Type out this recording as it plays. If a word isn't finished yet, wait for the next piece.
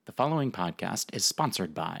following podcast is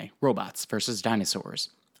sponsored by Robots vs. Dinosaurs.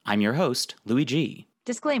 I'm your host, Louis G.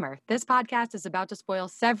 Disclaimer, this podcast is about to spoil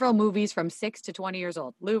several movies from 6 to 20 years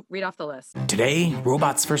old. Lou, read off the list. Today,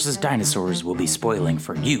 Robots vs. Dinosaurs will be spoiling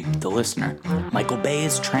for you, the listener, Michael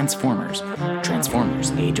Bay's Transformers,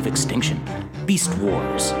 Transformers Age of Extinction, Beast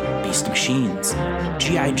Wars, Beast Machines,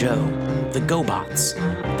 G.I. Joe, The GoBots,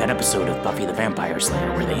 that episode of Buffy the Vampire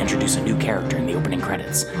Slayer where they introduce a new character in the opening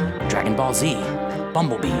credits, Dragon Ball Z,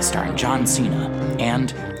 Bumblebee starring John Cena,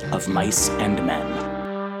 and Of Mice and Men.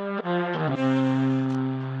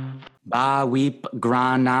 Ba weep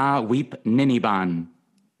grana weep niniban.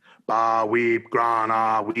 Ba weep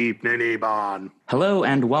grana weep niniban. Hello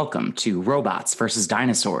and welcome to Robots vs.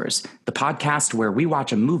 Dinosaurs, the podcast where we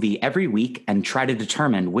watch a movie every week and try to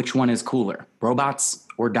determine which one is cooler, robots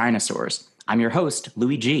or dinosaurs. I'm your host,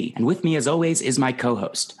 Louis G, and with me as always is my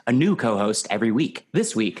co-host, a new co-host every week.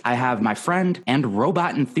 This week, I have my friend and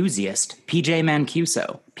robot enthusiast, PJ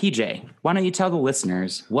Mancuso. PJ, why don't you tell the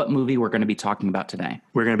listeners what movie we're going to be talking about today?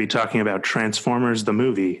 We're going to be talking about Transformers the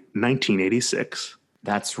movie, 1986.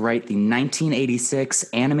 That's right, the 1986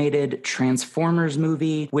 animated Transformers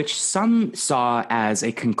movie, which some saw as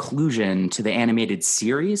a conclusion to the animated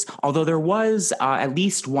series, although there was at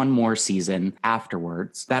least one more season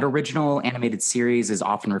afterwards. That original animated series is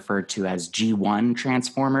often referred to as G1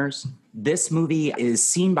 Transformers. This movie is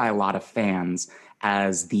seen by a lot of fans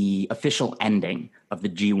as the official ending of the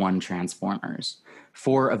G1 Transformers,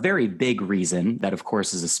 for a very big reason that, of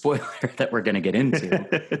course, is a spoiler that we're going to get into.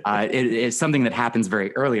 It is something that happens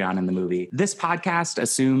very early on in the movie. This podcast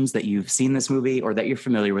assumes that you've seen this movie or that you're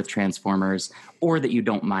familiar with Transformers or that you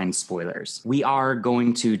don't mind spoilers. We are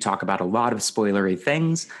going to talk about a lot of spoilery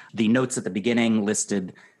things. The notes at the beginning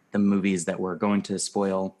listed the movies that we're going to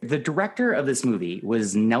spoil. The director of this movie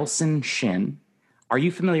was Nelson Shin. Are you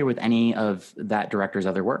familiar with any of that director's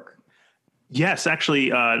other work? Yes, actually,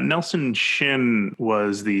 Nelson Shin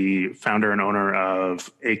was the founder and owner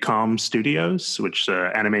of ACOM Studios, which is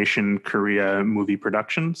Animation Korea Movie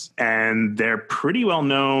Productions. And they're pretty well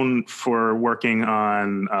known for working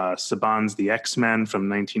on Saban's The X-Men from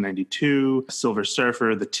 1992, Silver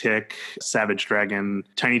Surfer, The Tick, Savage Dragon,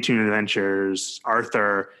 Tiny Toon Adventures,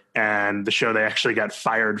 Arthur, and the show they actually got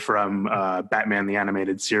fired from, Batman the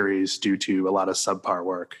Animated Series, due to a lot of subpar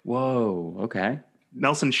work. Whoa, okay.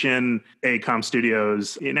 Nelson Shin, ACOM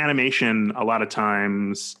Studios. In animation, a lot of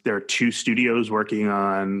times there are two studios working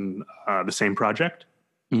on the same project.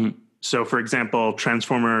 Mm-hmm. So, for example,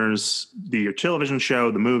 Transformers, the television show,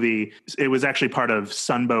 the movie, it was actually part of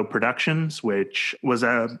Sunbow Productions, which was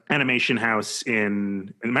an animation house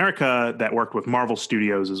in America that worked with Marvel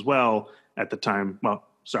Studios as well at the time. Well,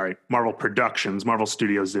 sorry, Marvel Productions. Marvel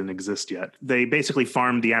Studios didn't exist yet. They basically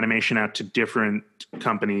farmed the animation out to different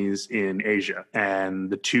companies in Asia. And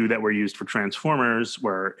the two that were used for Transformers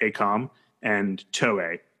were ACOM and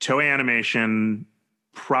Toei. Toei Animation,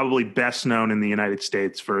 probably best known in the United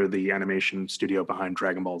States for the animation studio behind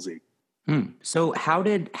Dragon Ball Z. So how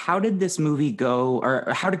did this movie go,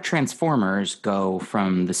 or how did Transformers go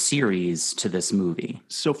from the series to this movie?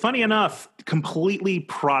 So funny enough, completely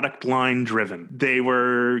product line driven. They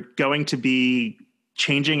were going to be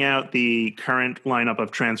changing out the current lineup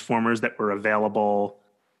of Transformers that were available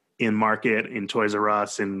in market, in Toys R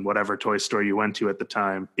Us, in whatever toy store you went to at the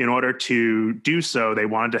time. In order to do so, they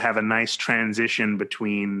wanted to have a nice transition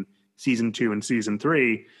between season 2 and season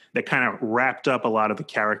 3 that kind of wrapped up a lot of the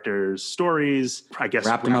characters' stories. I guess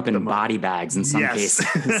wrapped them up in body bags in some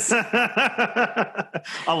cases. a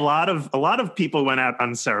lot of people went out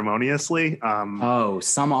unceremoniously.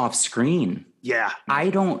 Some off screen. Yeah. I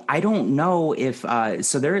don't know if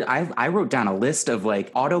I wrote down a list of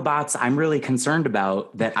like Autobots I'm really concerned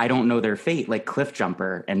about that I don't know their fate, like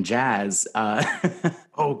Cliffjumper and Jazz. I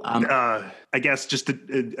guess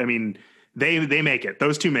they make it.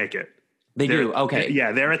 Those two make it. They do. Okay.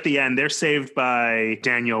 Yeah, they're at the end. They're saved by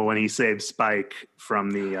Daniel when he saves Spike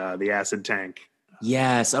from the acid tank.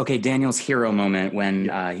 Yes. Okay. Daniel's hero moment when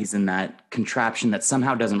he's in that contraption that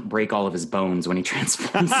somehow doesn't break all of his bones when he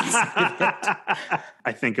transforms.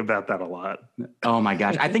 I think about that a lot. Oh my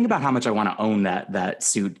gosh. I think about how much I want to own that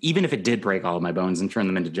suit, even if it did break all of my bones and turn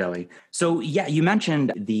them into jelly. So yeah, you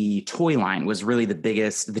mentioned the toy line was really the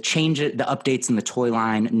biggest, the updates in the toy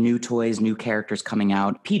line, new toys, new characters coming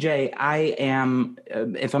out. PJ, I am,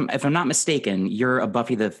 if I'm not mistaken, you're a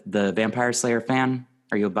Buffy the Vampire Slayer fan?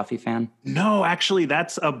 Are you a Buffy fan? No, actually,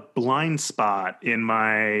 that's a blind spot in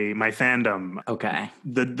my fandom. Okay.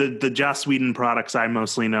 The Joss Whedon products I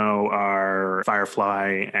mostly know are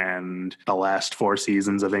Firefly and the last 4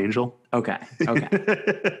 seasons of Angel. Okay.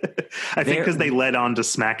 I think because they led on to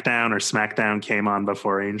SmackDown, or SmackDown came on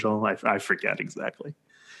before Angel. I forget exactly.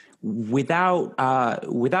 Without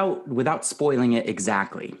spoiling it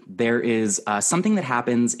exactly, there is something that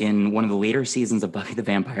happens in one of the later seasons of Buffy the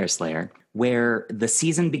Vampire Slayer where the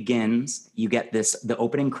season begins. You get the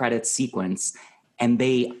opening credits sequence, and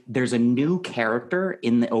there's a new character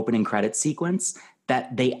in the opening credits sequence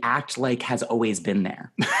that they act like has always been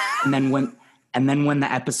there. and then when the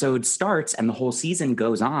episode starts and the whole season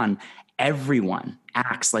goes on, everyone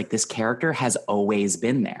acts like this character has always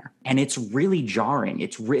been there. And it's really jarring.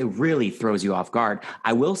 It really throws you off guard.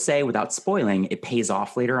 I will say, without spoiling, it pays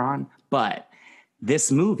off later on. But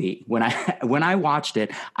this movie, when I watched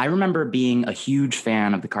it, I remember being a huge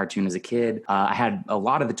fan of the cartoon as a kid. I had a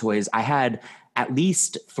lot of the toys. I had at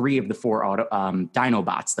least 3 of the 4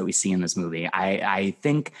 Dinobots that we see in this movie. I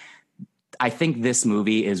think this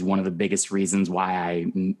movie is one of the biggest reasons why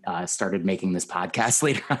I started making this podcast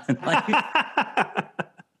later on in life.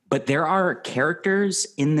 But there are characters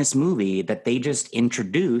in this movie that they just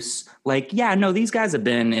introduce like, yeah, no, these guys have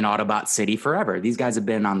been in Autobot City forever. These guys have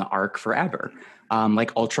been on the Ark forever.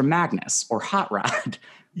 Like Ultra Magnus or Hot Rod.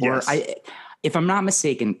 Yes. Or if I'm not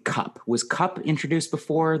mistaken, Cup. Was Cup introduced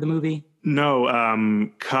before the movie? No,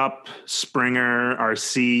 Cup, Springer,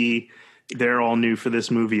 RC, they're all new for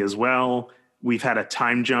this movie as well. We've had a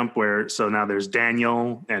time jump so now there's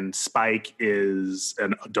Daniel, and Spike is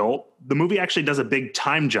an adult. The movie actually does a big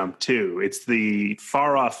time jump too. It's the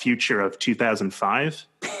far off future of 2005.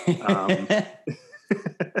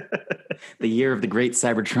 The year of the Great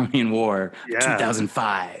Cybertronian War,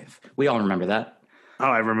 2005. We all remember that. Oh,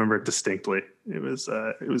 I remember it distinctly. It was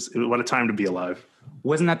what a time to be alive.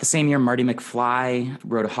 Wasn't that the same year Marty McFly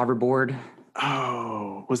rode a hoverboard?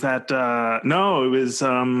 Oh, was that? No, it was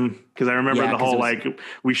because I remember the whole like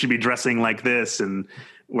we should be dressing like this and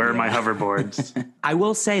where are my hoverboards. I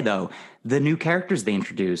will say though, the new characters they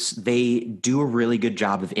introduce, they do a really good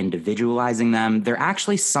job of individualizing them. They're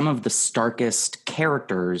actually some of the starkest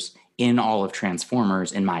characters in all of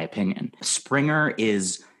Transformers, in my opinion. Springer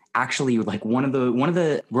is actually like one of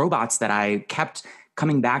the robots that I kept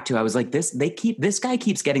coming back to. I was like, this guy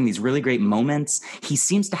keeps getting these really great moments. He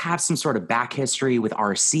seems to have some sort of back history with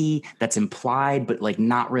RC that's implied, but like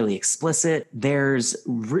not really explicit. There's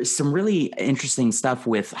some really interesting stuff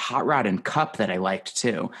with Hot Rod and Cup that I liked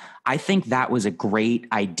too. I think that was a great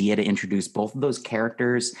idea to introduce both of those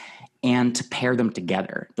characters and to pair them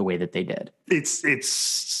together the way that they did. It's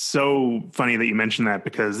so funny that you mentioned that,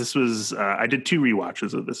 because this was, I did 2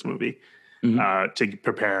 rewatches of this movie. To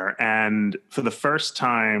prepare. And for the first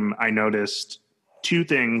time, I noticed 2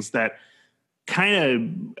 things that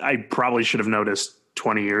I probably should have noticed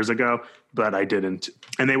 20 years ago, but I didn't.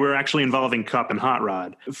 And they were actually involving Cup and Hot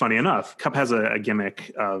Rod. Funny enough, Cup has a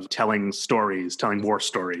gimmick of telling war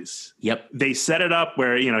stories. Yep. They set it up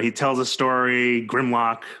where, he tells a story.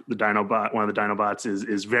 Grimlock, one of the Dinobots,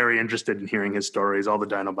 is very interested in hearing his stories. All the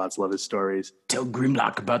Dinobots love his stories. Tell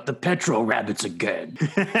Grimlock about the Petro rabbits again.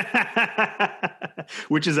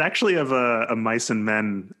 Which is actually of a Mice and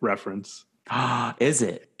Men reference. Is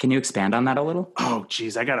it? Can you expand on that a little? Oh,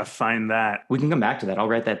 geez, I got to find that. We can come back to that. I'll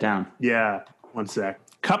write that down. Yeah, one sec.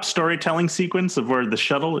 Cup's storytelling sequence of where the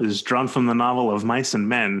shuttle is drawn from the novel of Mice and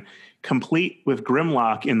Men, complete with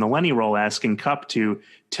Grimlock in the Lenny role asking Cup to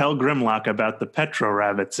tell Grimlock about the Petro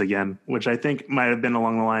rabbits again, which I think might have been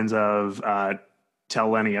along the lines of tell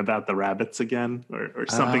Lenny about the rabbits again, or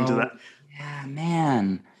something to that. Yeah,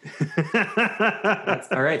 man.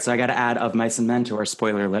 All right, so I got to add Of Mice and Men to our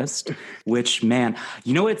spoiler list, which, man,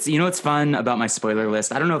 you know what's fun about my spoiler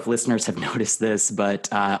list? I don't know if listeners have noticed this, but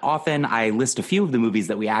often I list a few of the movies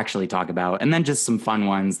that we actually talk about, and then just some fun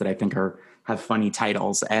ones that I think have funny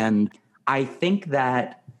titles. And I think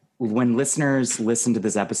that when listeners listen to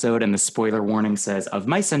this episode and the spoiler warning says Of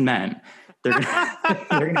Mice and Men, they're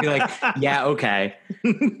going to be like, yeah, okay.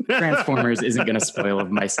 Transformers isn't going to spoil Of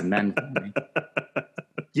Mice and Men for me.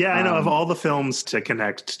 Yeah, I know. Of all the films to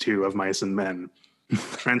connect to Of Mice and Men,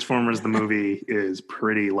 Transformers the movie is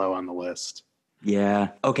pretty low on the list. Yeah.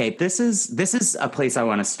 Okay, this is a place I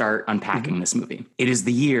want to start unpacking this movie. It is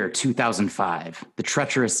the year 2005. The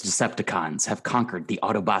treacherous Decepticons have conquered the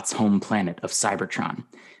Autobots' home planet of Cybertron.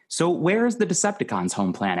 So where is the Decepticons'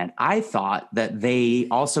 home planet? I thought that they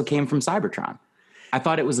also came from Cybertron. I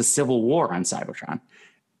thought it was a civil war on Cybertron.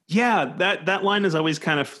 Yeah, that line has always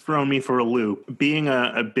kind of thrown me for a loop. Being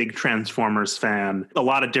a big Transformers fan, a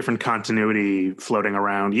lot of different continuity floating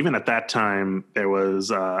around. Even at that time, there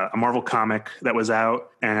was a Marvel comic that was out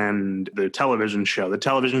and the television show. The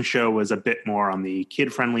television show was a bit more on the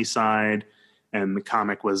kid-friendly side, and the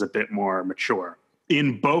comic was a bit more mature.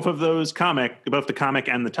 In both of those both the comic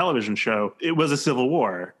and the television show, it was a civil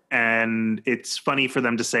war. And it's funny for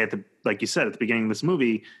them to say, like you said, at the beginning of this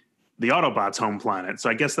movie, the Autobots' home planet. So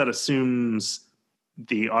I guess that assumes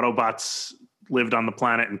the Autobots lived on the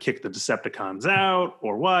planet and kicked the Decepticons out,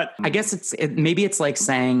 or what? I guess maybe it's like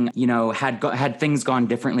saying, had things gone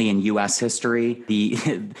differently in U.S. history,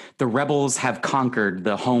 the rebels have conquered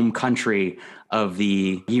the home country of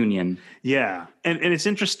the Union. Yeah. And it's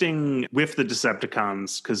interesting with the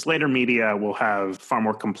Decepticons, because later media will have far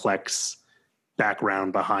more complex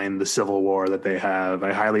background behind the Civil War that they have.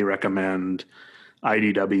 I highly recommend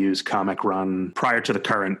IDW's comic run prior to the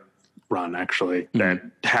current run, actually, that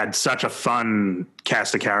had such a fun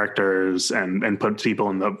cast of characters and put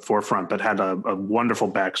people in the forefront, but had a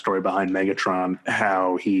wonderful backstory behind Megatron,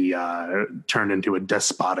 how he turned into a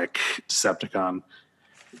despotic Decepticon.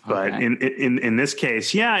 But in this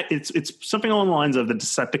case, yeah, it's something along the lines of the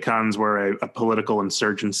Decepticons were a political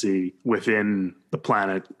insurgency within the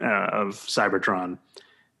planet of Cybertron,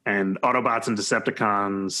 and Autobots and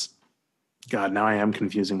Decepticons. God, now I am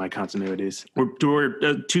confusing my continuities.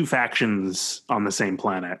 We're two factions on the same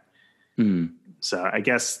planet. So I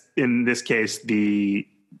guess in this case, the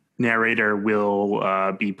narrator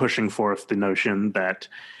will be pushing forth the notion that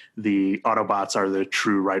the Autobots are the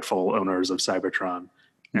true rightful owners of Cybertron.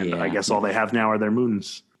 And I guess all they have now are their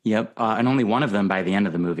moons. Yep. And only one of them by the end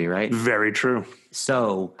of the movie, right? Very true.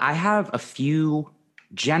 So I have a few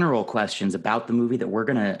general questions about the movie that we're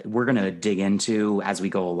gonna dig into as we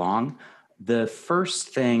go along. The first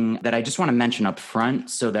thing that I just want to mention up front,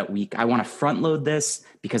 so that I want to front load this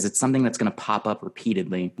because it's something that's going to pop up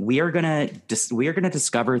repeatedly. We are going to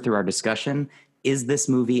discover through our discussion, is this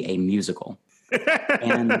movie a musical?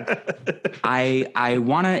 And I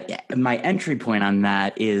want to, my entry point on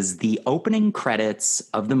that is the opening credits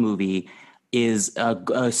of the movie is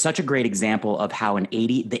such a great example of how the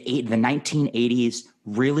 1980s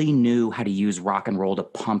really knew how to use rock and roll to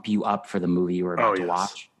pump you up for the movie you were about to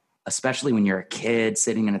watch. Especially when you're a kid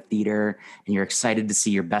sitting in a theater and you're excited to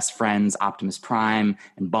see your best friends, Optimus Prime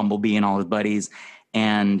and Bumblebee and all his buddies.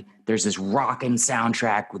 And there's this rockin'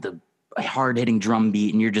 soundtrack with a hard-hitting drum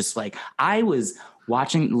beat. And you're just like, I was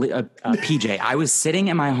watching, PJ, I was sitting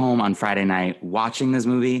in my home on Friday night watching this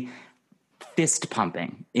movie, fist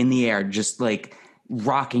pumping in the air, just like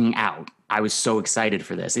rocking out. I was so excited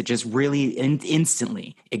for this. It just really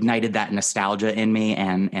instantly ignited that nostalgia in me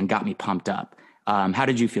and got me pumped up. How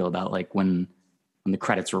did you feel about like when the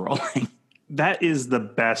credits were rolling? That is the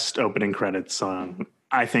best opening credits song.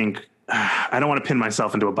 I think, I don't want to pin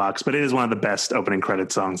myself into a box, but it is one of the best opening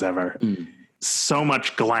credit songs ever. So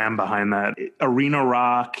much glam behind that. Arena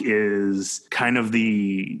rock is kind of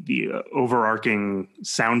the overarching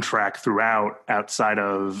soundtrack throughout, outside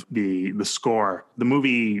of the score. The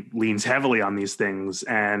movie leans heavily on these things,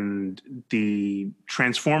 and the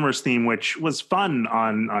Transformers theme, which was fun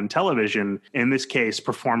on television, in this case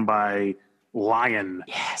performed by Lion.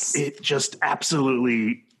 Yes. It just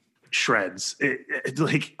absolutely shreds.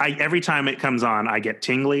 Every time it comes on, I get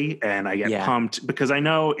tingly and I get pumped because I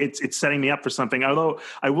know it's setting me up for something. Although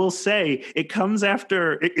I will say it comes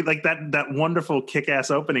after that wonderful kick-ass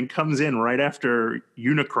opening comes in right after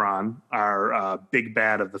Unicron, our big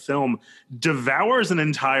bad of the film, devours an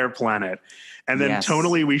entire planet. And then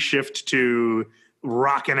tonally we shift to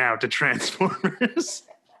rocking out to Transformers.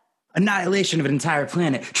 Annihilation of an entire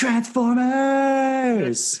planet.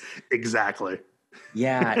 Transformers! Exactly.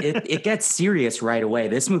 Yeah, it gets serious right away.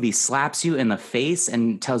 This movie slaps you in the face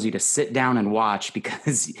and tells you to sit down and watch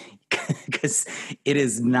because it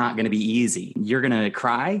is not going to be easy. You're going to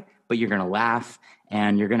cry, but you're going to laugh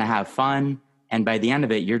and you're going to have fun. And by the end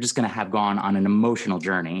of it, you're just going to have gone on an emotional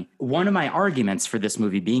journey. One of my arguments for this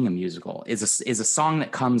movie being a musical is a song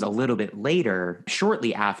that comes a little bit later,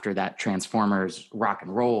 shortly after that Transformers rock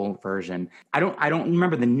and roll version. I don't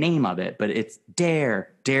remember the name of it, but it's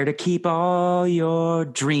Dare to keep all your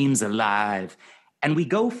dreams alive. And we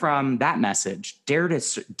go from that message, dare to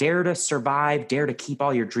survive, dare to keep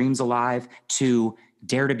all your dreams alive, to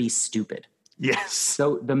dare to be stupid. Yes.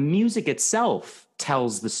 So the music itself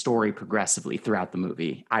tells the story progressively throughout the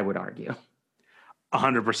movie, I would argue.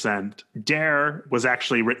 100%. Dare was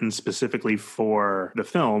actually written specifically for the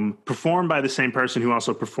film, performed by the same person who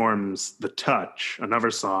also performs The Touch,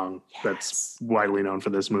 another song that's widely known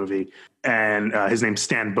for this movie. And his name's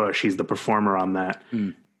Stan Bush. He's the performer on that.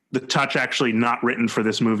 The touch actually not written for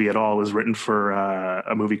this movie at all. It was written for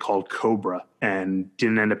a movie called Cobra and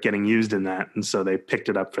didn't end up getting used in that. And so they picked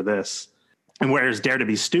it up for this. And whereas Dare to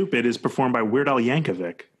Be Stupid is performed by Weird Al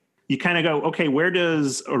Yankovic. You kind of go, okay, where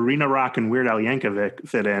does Arena Rock and Weird Al Yankovic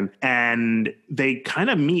fit in? And they kind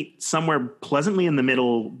of meet somewhere pleasantly in the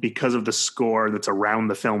middle because of the score that's around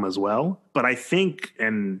the film as well. But I think,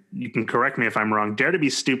 and you can correct me if I'm wrong, Dare to Be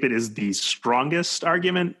Stupid is the strongest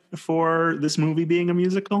argument for this movie being a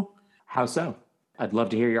musical. How so? I'd love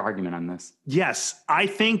to hear your argument on this. Yes, I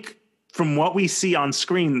think from what we see on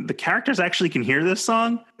screen, the characters actually can hear this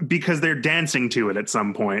song because they're dancing to it at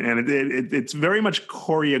some point. And it's very much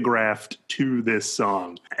choreographed to this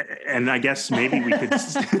song. And I guess maybe we could...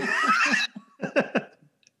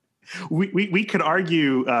 we could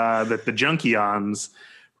argue that the Junkions,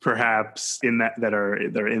 perhaps,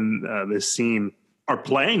 they're in this scene, are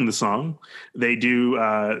playing the song. They do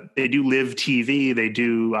live TV. They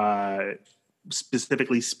do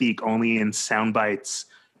specifically speak only in sound bites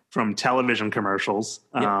from television commercials.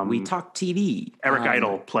 Yeah, we talk TV. Eric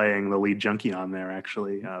Idle playing the lead junkie on there,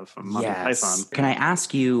 actually, from Monty Python. Can I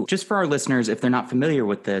ask you, just for our listeners, if they're not familiar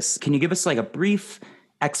with this, can you give us like a brief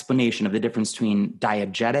explanation of the difference between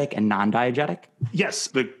diegetic and non-diegetic? Yes.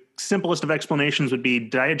 The simplest of explanations would be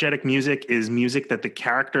diegetic music is music that the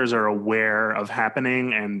characters are aware of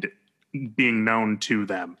happening and being known to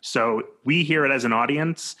them. So we hear it as an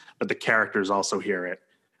audience, but the characters also hear it.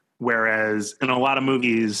 Whereas in a lot of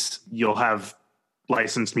movies, you'll have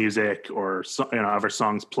licensed music or other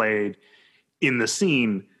songs played in the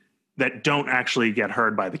scene that don't actually get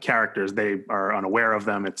heard by the characters. They are unaware of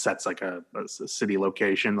them. It sets like a city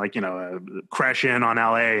location, like, crash in on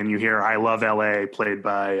LA and you hear I Love LA played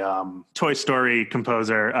by Toy Story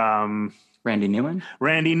composer. Randy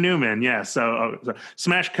Newman, yeah. So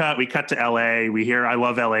smash cut, we cut to LA. We hear I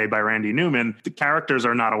Love LA by Randy Newman. The characters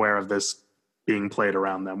are not aware of this being played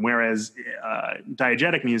around them. Whereas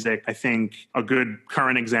diegetic music, I think a good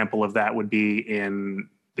current example of that would be in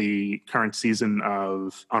the current season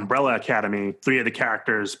of Umbrella Academy. 3 of the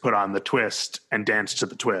characters put on the twist and dance to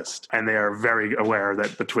the twist, and they are very aware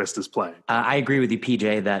that the twist is playing. I agree with you,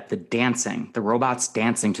 PJ, that the robots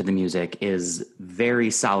dancing to the music is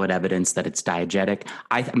very solid evidence that it's diegetic.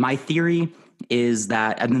 My theory is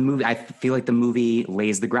that, and the movie, I feel like the movie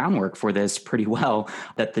lays the groundwork for this pretty well,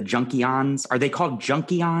 that the Junkions, are they called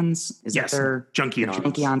Junkions? Yes,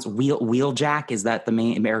 Junkions. Wheeljack, is that the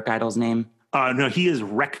main Eric Idle's name? No, he is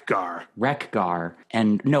Wreck-Gar.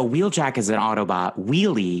 And no, Wheeljack is an Autobot.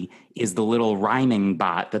 Wheelie is the little rhyming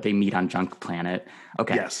bot that they meet on Junk Planet.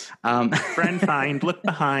 Okay. Yes. Friend find, look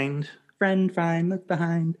behind. Friend find, look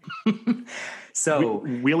behind. So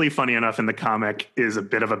Wheelie, funny enough, in the comic is a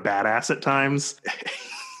bit of a badass at times.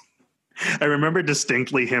 I remember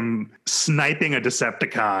distinctly him sniping a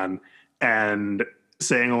Decepticon and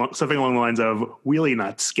saying something along the lines of, "Wheelie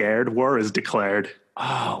not scared, war is declared."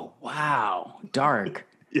 Oh, wow. Dark.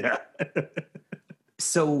 Yeah.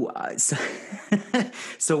 So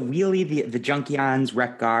Wheelie, the Junkions,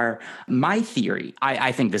 Wreck-Gar, my theory,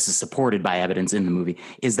 I think this is supported by evidence in the movie,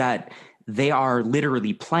 is that they are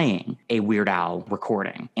literally playing a Weird Al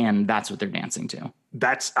recording, and that's what they're dancing to.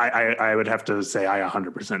 I would have to say I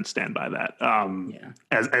 100% stand by that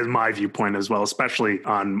as my viewpoint as well, especially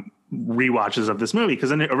on rewatches of this movie,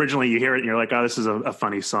 because then originally you hear it and you're like, oh, this is a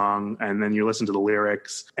funny song, and then you listen to the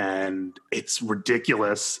lyrics and it's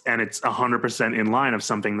ridiculous, and it's 100% in line of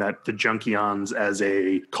something that the Junkions as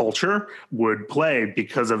a culture would play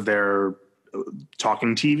because of their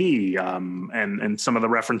talking TV and some of the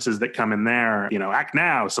references that come in there. Act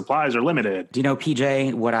now, supplies are limited. Do you know,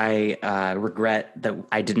 PJ, what I regret that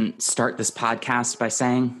I didn't start this podcast by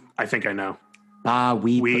saying? I think I know. Ba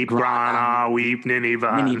weep grana weep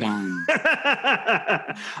ninivan.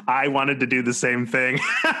 I wanted to do the same thing.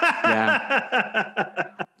 Yeah.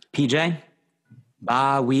 PJ?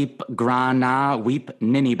 Ba weep grana weep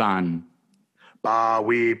niniban. Ba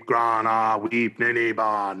weep grana weep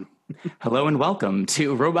niniban. Hello and welcome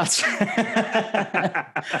to Robots.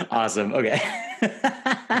 Awesome. Okay.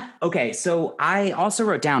 Okay, so I also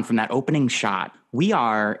wrote down from that opening shot, we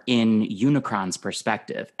are in Unicron's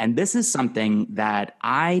perspective. And this is something that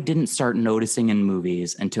I didn't start noticing in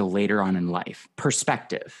movies until later on in life.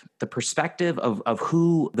 Perspective. The perspective of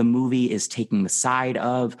who the movie is taking the side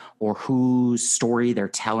of, or whose story they're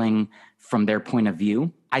telling from their point of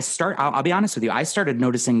view. I'll be honest with you, I started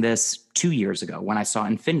noticing this 2 years ago when I saw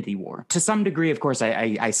Infinity War. To some degree, of course,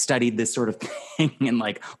 I studied this sort of thing and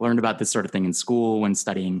learned about this sort of thing in school when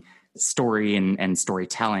studying story and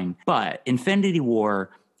storytelling. But Infinity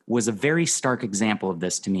War was a very stark example of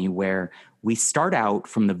this to me, where we start out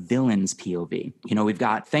from the villain's POV. You know, we've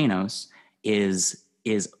got Thanos is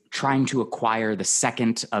trying to acquire the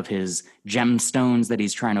second of his gemstones that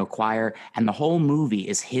he's trying to acquire, and the whole movie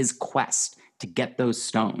is his quest to get those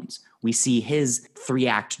stones. We see his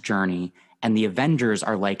 3-act journey, and the Avengers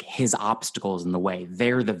are like his obstacles in the way.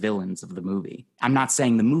 They're the villains of the movie. I'm not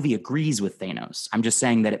saying the movie agrees with Thanos. I'm just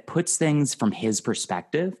saying that it puts things from his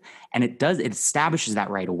perspective, and it establishes that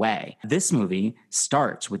right away. This movie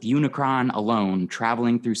starts with Unicron alone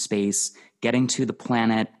traveling through space, getting to the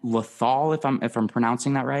planet Lothal, if I'm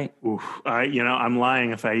pronouncing that right. Oof, I'm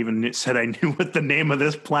lying if I even said I knew what the name of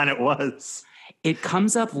this planet was. It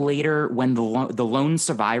comes up later when the lone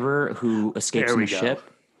survivor who escapes in the ship,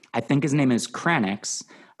 I think his name is Kranix.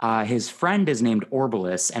 His friend is named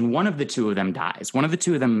Orbilis, and one of the two of them dies. One of the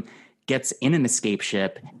two of them gets in an escape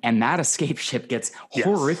ship, and that escape ship gets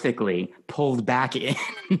horrifically pulled back in,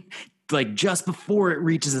 like just before it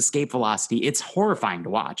reaches escape velocity. It's horrifying to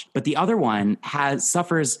watch. But the other one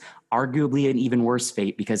suffers arguably an even worse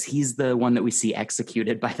fate, because he's the one that we see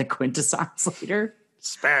executed by the Quintessence later.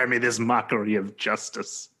 Spare me this mockery of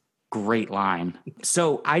justice. Great line.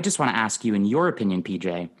 So I just want to ask you, in your opinion,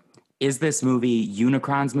 PJ, is this movie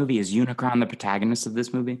Unicron's movie? Is Unicron the protagonist of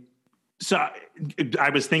this movie? So I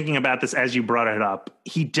was thinking about this as you brought it up.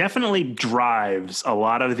 He definitely drives a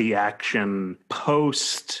lot of the action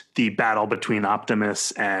post the battle between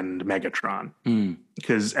Optimus and Megatron.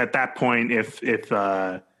 Because at that point, if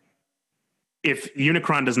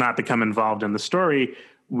Unicron does not become involved in the story,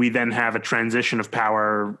 we then have a transition of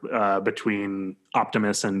power between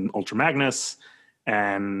Optimus and Ultra Magnus,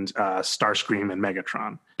 and Starscream and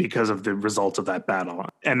Megatron because of the results of that battle.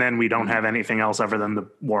 And then we don't have anything else other than the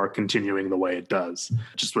war continuing the way it does,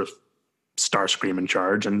 just with Starscream in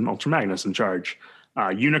charge and Ultra Magnus in charge.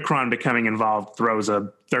 Unicron becoming involved throws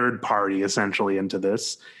a third party essentially into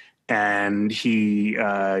this, and he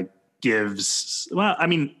gives. Well, I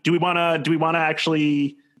mean, do we want to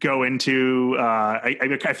actually go into?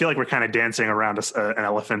 I feel like we're kind of dancing around an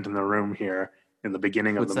elephant in the room here in the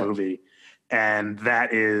beginning of the movie. And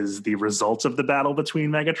that is the results of the battle between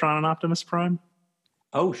Megatron and Optimus Prime.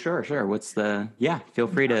 Oh, sure. Feel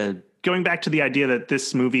free to. Going back to the idea that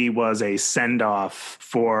this movie was a send-off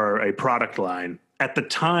for a product line. At the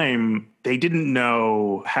time, they didn't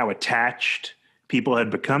know how attached people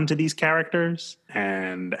had become to these characters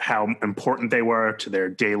and how important they were to their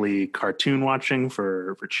daily cartoon watching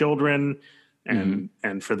for children and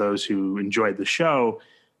for those who enjoyed the show.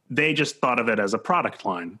 They just thought of it as a product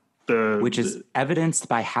line. Which is evidenced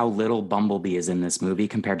by how little Bumblebee is in this movie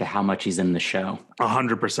compared to how much he's in the show.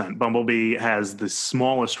 100%. Bumblebee has the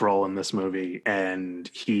smallest role in this movie, and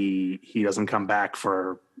he doesn't come back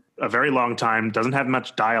for a very long time. Doesn't have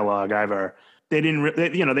much dialogue either. They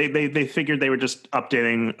they figured they were just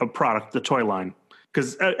updating a product, the toy line.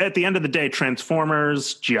 Because at the end of the day,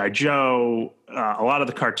 Transformers, G.I. Joe, a lot of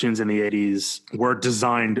the cartoons in the 80s were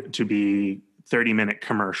designed to be 30-minute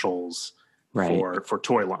commercials. Right. For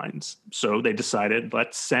toy lines. So they decided,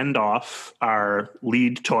 let's send off our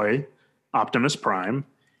lead toy, Optimus Prime,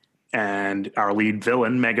 and our lead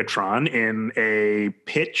villain, Megatron, in a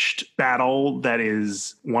pitched battle that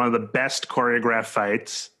is one of the best choreographed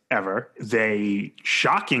fights ever. They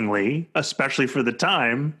shockingly, especially for the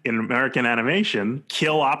time in American animation,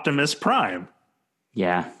 kill Optimus Prime.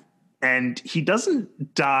 Yeah. And he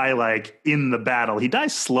doesn't die like in the battle. He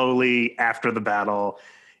dies slowly after the battle,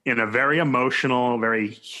 in a very emotional, very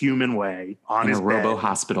human way on his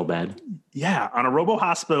robo-hospital bed. Yeah, on a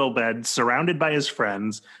robo-hospital bed, surrounded by his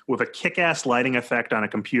friends, with a kick-ass lighting effect on a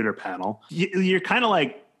computer panel. You're kind of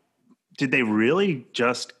like, did they really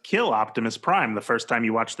just kill Optimus Prime the first time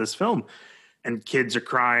you watch this film? And kids are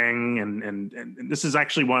crying, and this is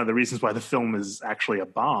actually one of the reasons why the film is actually a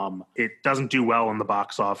bomb. It doesn't do well in the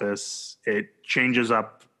box office. It changes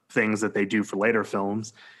up things that they do for later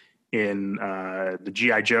films. In the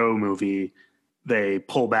G.I. Joe movie, they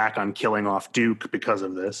pull back on killing off Duke because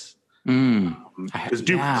of this. Because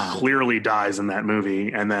Duke clearly dies in that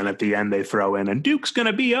movie, and then at the end they throw in, and Duke's going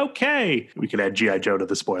to be okay. We could add G.I. Joe to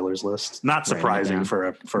the spoilers list. Not surprising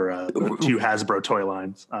for two Hasbro toy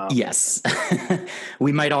lines. Yes.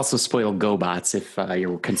 We might also spoil GoBots if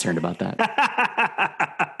you're concerned about that.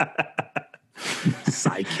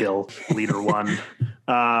 Psykill, Leader One.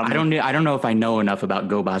 I don't know if I know enough about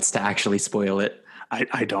GoBots to actually spoil it.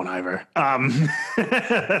 I don't either.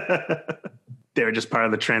 They were just part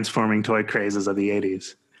of the transforming toy crazes of the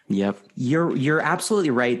 80s. Yep. You're absolutely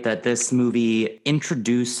right that this movie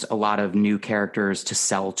introduced a lot of new characters to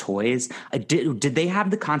sell toys. Did they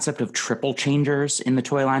have the concept of triple changers in the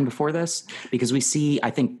toy line before this? Because we see,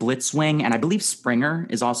 I think, Blitzwing, and I believe Springer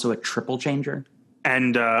is also a triple changer.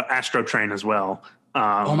 And Astro Train as well.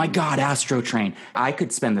 Oh my God, Astro Train. I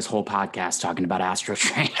could spend this whole podcast talking about Astro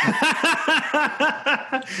Train.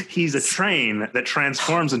 He's a train that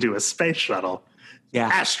transforms into a space shuttle. Yeah.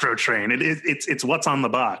 Astro Train. It's what's on the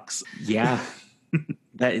box. Yeah.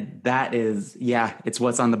 that is, yeah, it's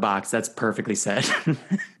what's on the box. That's perfectly said.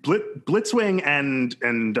 Blitzwing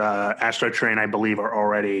and Astro Train, I believe, are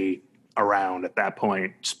already around at that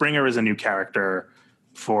point. Springer is a new character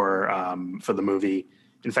for the movie.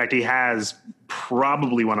 In fact, he has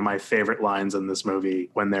probably one of my favorite lines in this movie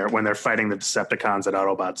when they're fighting the Decepticons at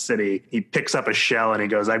Autobot City. He picks up a shell and he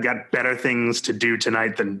goes, "I've got better things to do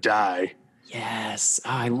tonight than die." Yes. Oh,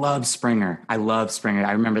 I love Springer. I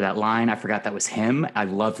remember that line. I forgot that was him. I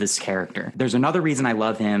love this character. There's another reason I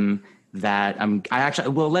love him that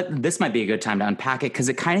this might be a good time to unpack it because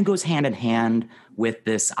it kind of goes hand in hand with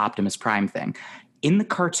this Optimus Prime thing. In the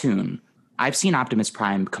cartoon, I've seen Optimus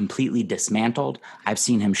Prime completely dismantled. I've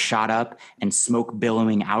seen him shot up and smoke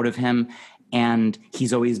billowing out of him. And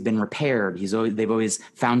he's always been repaired. They've always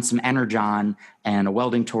found some energon and a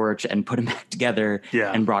welding torch and put him back together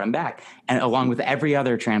and brought him back. And along with every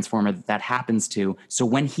other Transformer that happens to. So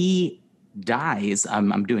when he dies,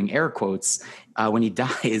 I'm doing air quotes, when he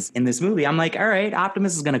dies in this movie, I'm like, all right,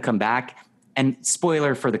 Optimus is going to come back. And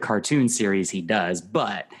spoiler for the cartoon series, he does.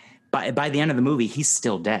 But by the end of the movie, he's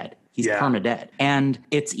still dead. He's permadead. And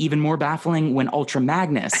it's even more baffling when Ultra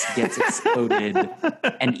Magnus gets exploded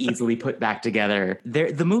and easily put back together.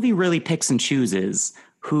 The movie really picks and chooses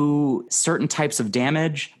who certain types of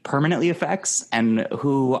damage permanently affects and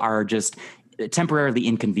who are just temporarily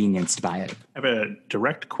inconvenienced by it. I have a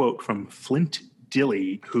direct quote from Flint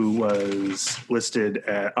Dille, who was listed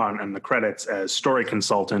on the credits as story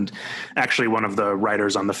consultant, actually one of the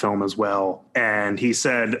writers on the film as well. And he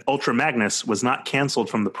said, "Ultra Magnus was not canceled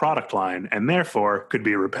from the product line and therefore could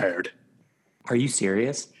be repaired." Are you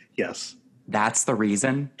serious? Yes. That's the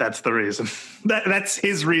reason? That's the reason. That's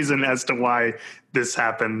his reason as to why this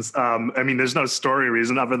happens. I mean, there's no story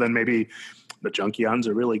reason other than maybe the Junkions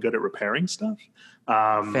are really good at repairing stuff.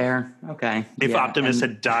 Fair. Okay. If Optimus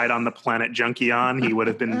had died on the planet Junkion, he would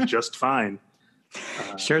have been just fine.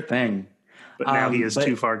 Sure thing. But now he is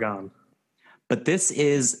too far gone. But this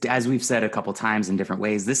is, as we've said a couple times in different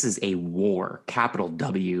ways, this is a war, capital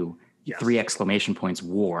W, 3 exclamation points,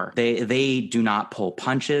 war. They do not pull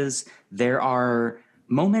punches. There are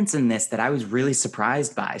moments in this that I was really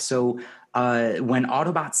surprised by. So when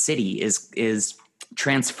Autobot City is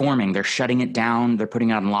transforming, they're shutting it down, they're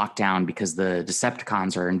putting it on lockdown because the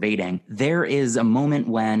Decepticons are invading. There is a moment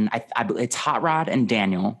when it's Hot Rod and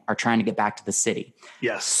Daniel are trying to get back to the city.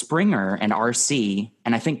 Yes. Springer and RC,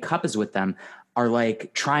 and I think Cup is with them, are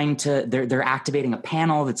like trying to, they're activating a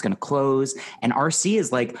panel that's going to close. And RC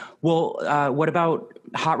is like, well, what about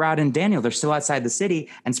Hot Rod and Daniel? They're still outside the city.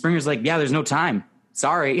 And Springer's like, yeah, there's no time.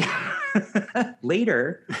 Sorry.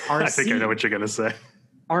 Later, RC... I think I know what you're going to say.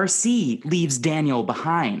 RC leaves Daniel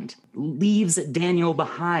behind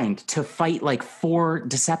to fight like 4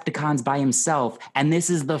 Decepticons by himself. And this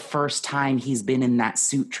is the first time he's been in that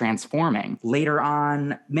suit transforming. Later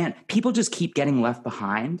on, man, people just keep getting left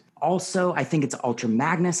behind. Also, I think it's Ultra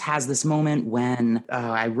Magnus has this moment when,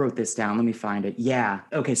 I wrote this down. Let me find it. Yeah.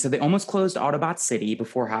 Okay, so they almost closed Autobot City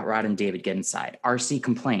before Hot Rod and David get inside. RC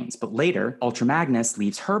complains, but later, Ultra Magnus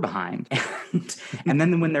leaves her behind. And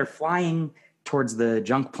then when they're flying towards the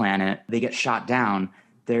junk planet, they get shot down.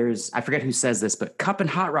 I forget who says this, but Cup and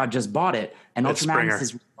Hot Rod just bought it. And Ultra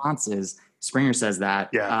Magnus's response is, Springer says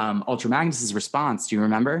that. Yeah. Ultra Magnus's response, do you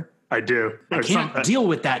remember? I do. I can't deal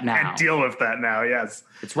with that now. Can't deal with that now, yes.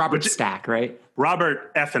 It's Robert Stack, right?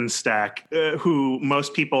 Robert Effin Stack, who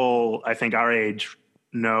most people, I think our age,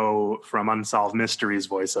 know from Unsolved Mysteries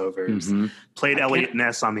voiceovers. Mm-hmm. Played Elliot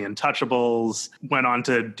Ness on The Untouchables, went on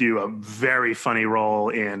to do a very funny role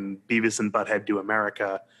in Beavis and Butthead Do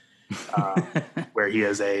America, where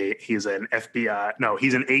he's an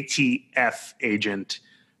ATF agent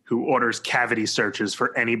who orders cavity searches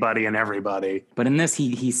for anybody and everybody. But in this,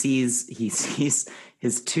 he sees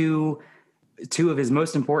his two of his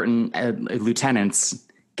most important lieutenants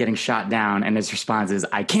getting shot down, and his response is,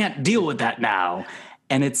 "I can't deal with that now."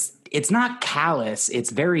 And it's not callous. It's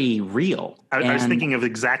very real. I was thinking of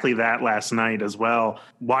exactly that last night as well,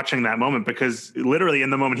 watching that moment, because literally in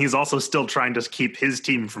the moment, he's also still trying to keep his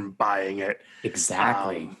team from buying it.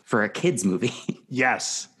 Exactly. For a kid's movie.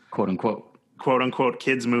 Yes. Quote unquote. quote unquote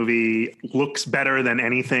kids movie looks better than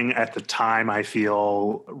anything at the time, I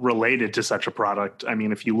feel, related to such a product. I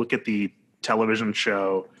mean, if you look at the television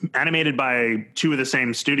show animated by two of the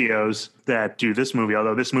same studios that do this movie,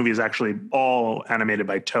 although this movie is actually all animated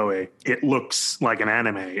by Toei, it looks like an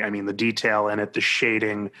anime. I mean, the detail in it, the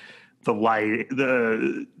shading, the light,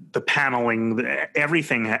 the paneling,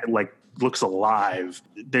 everything like looks alive.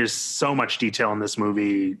 There's so much detail in this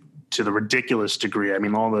movie to the ridiculous degree. I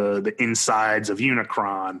mean, all the insides of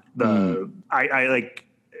Unicron, I like,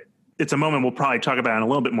 it's a moment we'll probably talk about in a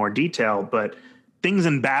little bit more detail, but things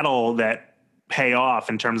in battle that pay off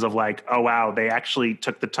in terms of like, oh, wow, they actually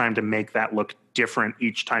took the time to make that look different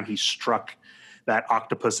each time he struck that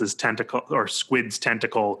octopus's tentacle or squid's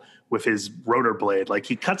tentacle with his rotor blade. Like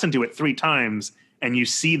he cuts into it 3 times and you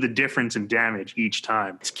see the difference in damage each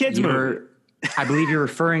time. It's kids movie. I believe you're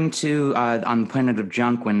referring to on Planet of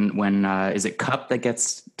Junk when is it Cup that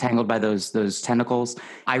gets tangled by those tentacles?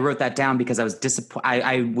 I wrote that down because I was disappointed.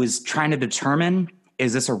 I was trying to determine,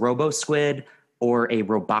 is this a robo-squid or a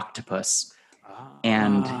roboctopus?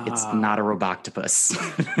 And it's not a roboctopus.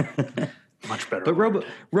 Much better. But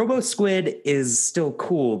robo-squid is still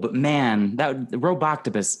cool, but man, that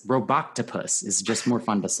roboctopus is just more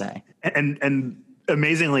fun to say. And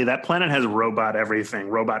amazingly, that planet has robot everything: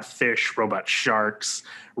 robot fish, robot sharks,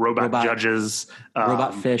 robot judges,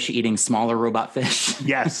 robot fish eating smaller robot fish.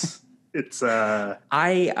 Yes, it's.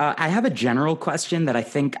 I have a general question that I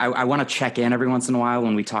think I want to check in every once in a while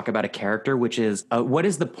when we talk about a character, which is what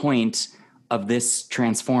is the point of this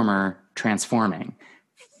transformer transforming?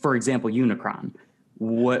 For example, Unicron,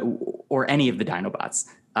 or any of the Dinobots.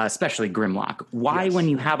 Especially Grimlock. Why, when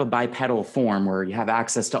you have a bipedal form where you have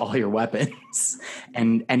access to all your weapons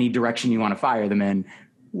and any direction you want to fire them in,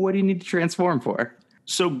 what do you need to transform for?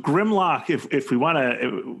 So Grimlock, if we want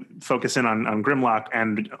to focus in on Grimlock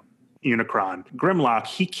and Unicron, Grimlock,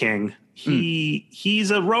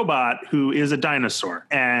 he's a robot who is a dinosaur.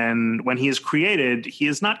 And when he is created, he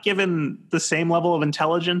is not given the same level of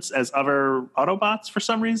intelligence as other Autobots for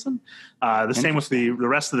some reason. The same with the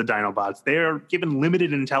rest of the Dinobots. They are given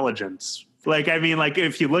limited intelligence. Like, I mean, like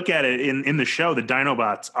if you look at it in the show, the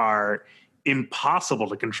Dinobots are impossible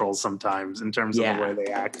to control sometimes in terms of the way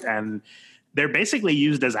they act. And they're basically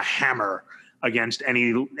used as a hammer against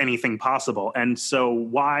anything possible. And so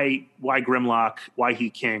why Grimlock, why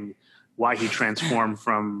he king, why he transformed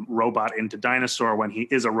from robot into dinosaur when he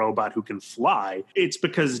is a robot who can fly? It's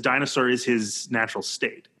because dinosaur is his natural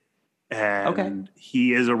state. And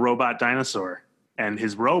he is a robot dinosaur, and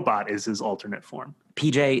his robot is his alternate form.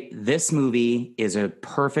 PJ, this movie is a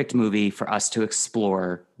perfect movie for us to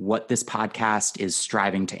explore what this podcast is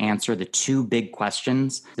striving to answer, the 2 big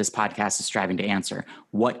questions this podcast is striving to answer.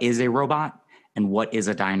 What is a robot and what is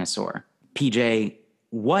a dinosaur? PJ,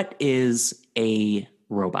 what is a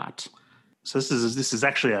robot? So this is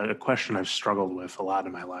actually a question I've struggled with a lot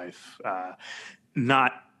in my life.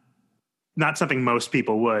 Not something most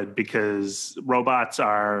people would, because robots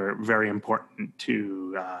are very important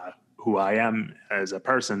to who I am as a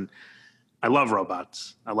person. I love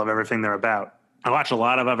robots. I love everything they're about. I watch a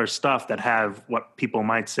lot of other stuff that have what people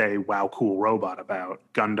might say, wow, cool robot about.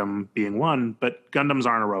 Gundam being one, but Gundams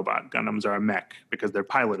aren't a robot. Gundams are a mech because they're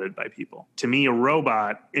piloted by people. To me, a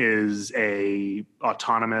robot is a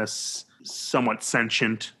autonomous, somewhat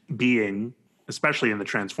sentient being, especially in the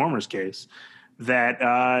Transformers case, that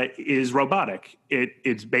is robotic.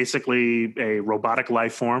 It's basically a robotic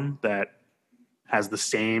life form that has the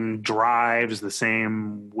same drives, the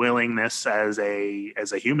same willingness as a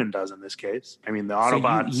human does in this case. I mean, the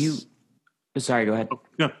Autobots. Sorry, go ahead.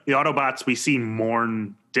 No, the Autobots we see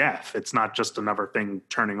mourn death. It's not just another thing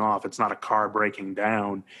turning off. It's not a car breaking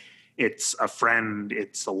down. It's a friend.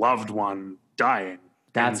 It's a loved one dying.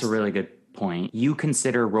 That's a really good point. You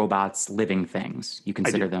consider robots living things. You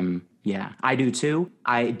consider them. Yeah, I do too.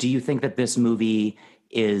 Do you think that this movie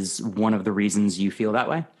is one of the reasons you feel that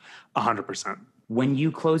way? 100%. When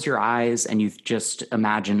you close your eyes and you just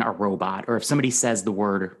imagine a robot, or if somebody says the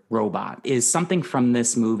word robot, is something from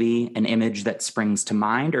this movie an image that springs to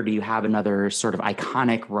mind, or do you have another sort of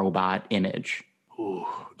iconic robot image? Ooh,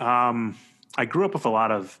 I grew up with a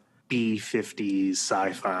lot of B-50s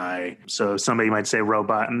sci-fi. So somebody might say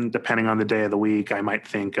robot, and depending on the day of the week, I might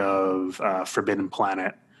think of Forbidden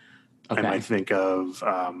Planet. Okay. I might think of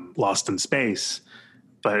Lost in Space.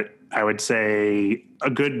 But I would say a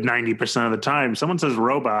good 90% of the time, someone says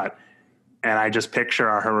robot, and I just picture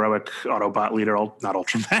our heroic Autobot leader, not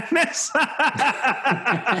Ultra Magnus.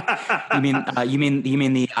 You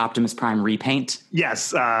mean the Optimus Prime repaint?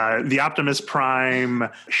 Yes, the Optimus Prime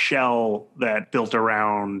shell that built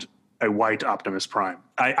around a white Optimus Prime.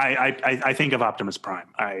 I think of Optimus Prime.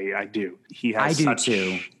 I do. He has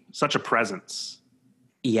such a presence.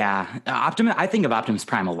 Yeah, I think of Optimus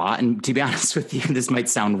Prime a lot, and to be honest with you, this might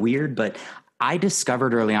sound weird, but I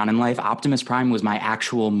discovered early on in life Optimus Prime was my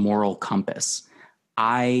actual moral compass.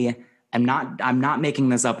 I'm not making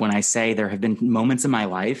this up when I say there have been moments in my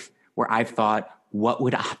life where I've thought, what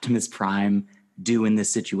would Optimus Prime do in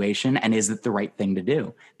this situation, and is it the right thing to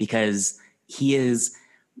do? Because he is,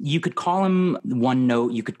 you could call him one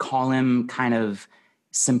note, you could call him kind of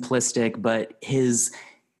simplistic, but his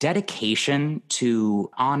dedication to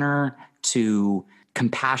honor, to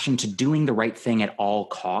compassion, to doing the right thing at all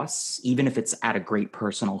costs, even if it's at a great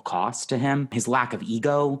personal cost to him, his lack of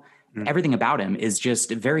ego, everything about him is just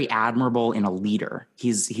very admirable in a leader.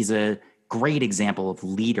 He's a great example of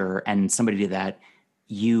leader and somebody that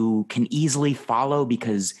you can easily follow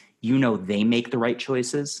because you know they make the right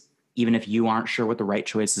choices, even if you aren't sure what the right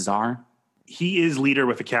choices are. He is leader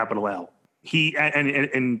with a capital L.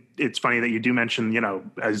 And it's funny that you do mention,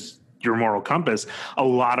 as your moral compass, a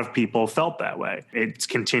lot of people felt that way. It's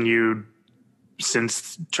continued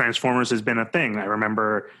since Transformers has been a thing. I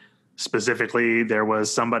remember specifically there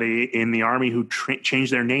was somebody in the Army who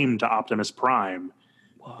changed their name to Optimus Prime.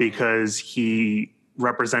 Whoa. Because he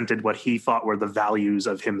represented what he thought were the values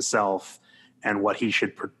of himself and what he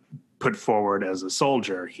should put forward as a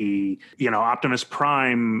soldier. Optimus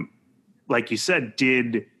Prime, like you said,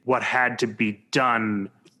 did what had to be done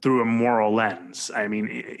through a moral lens. I mean,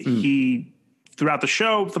 he, throughout the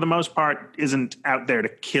show, for the most part, isn't out there to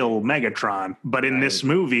kill Megatron. But in this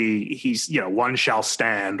movie, he's, one shall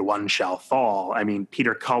stand, one shall fall. I mean,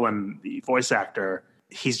 Peter Cullen, the voice actor,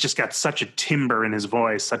 he's just got such a timbre in his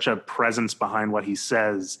voice, such a presence behind what he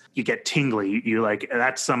says. You get tingly. You like,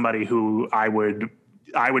 that's somebody who I would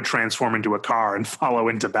transform into a car and follow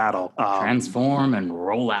into battle. Transform and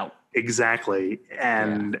roll out. Exactly.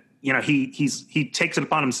 And, he takes it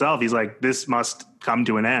upon himself. He's like, this must come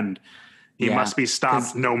to an end. He must be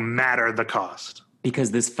stopped no matter the cost.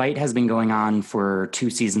 Because this fight has been going on for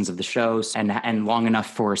 2 seasons of the show and long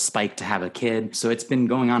enough for Spike to have a kid. So it's been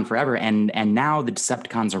going on forever. And now the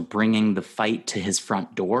Decepticons are bringing the fight to his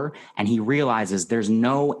front door. And he realizes there's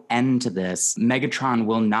no end to this. Megatron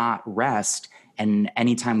will not rest. And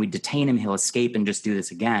anytime we detain him, he'll escape and just do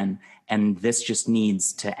this again. And this just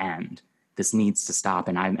needs to end. This needs to stop.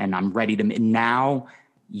 And I'm ready to now.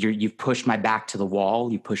 You've pushed my back to the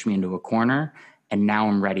wall. You pushed me into a corner. And now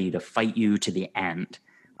I'm ready to fight you to the end.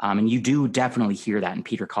 And you do definitely hear that in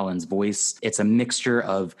Peter Cullen's voice. It's a mixture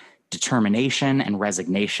of determination and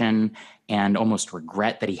resignation and almost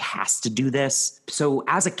regret that he has to do this. So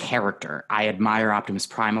as a character, I admire Optimus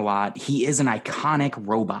Prime a lot. He is an iconic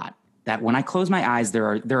robot that when I close my eyes, there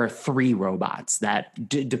are 3 robots that,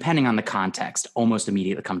 depending on the context, almost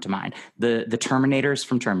immediately come to mind. The Terminators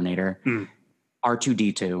from Terminator,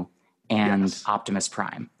 R2-D2, and Optimus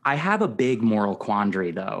Prime. I have a big moral quandary,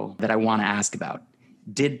 though, that I want to ask about.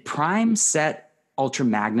 Did Prime set Ultra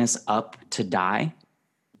Magnus up to die?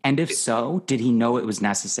 And if so, did he know it was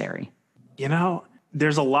necessary?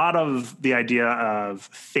 There's a lot of the idea of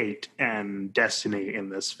fate and destiny in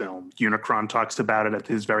this film. Unicron talks about it at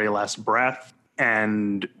his very last breath.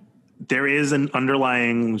 And there is an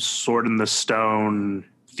underlying sword in the stone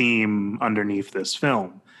theme underneath this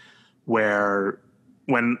film, where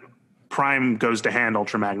when Prime goes to hand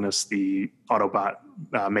Ultra Magnus the Autobot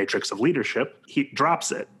matrix of leadership, he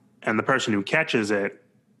drops it. And the person who catches it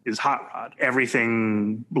is Hot Rod.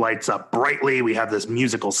 Everything lights up brightly. We have this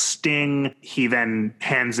musical sting. He then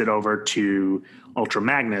hands it over to Ultra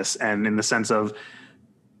Magnus. And in the sense of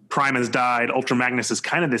Prime has died, Ultra Magnus is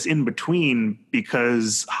kind of this in-between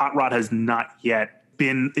because Hot Rod has not yet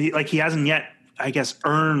been, he hasn't yet, I guess,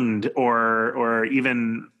 earned or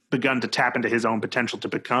even begun to tap into his own potential to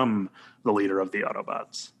become the leader of the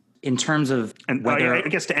Autobots. In terms of whether, I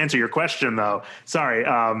guess to answer your question, though,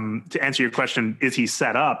 to answer your question, is he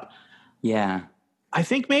set up? Yeah, I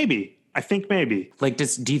think maybe. Like,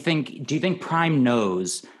 do you think Prime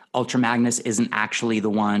knows Ultra Magnus isn't actually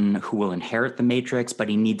the one who will inherit the Matrix, but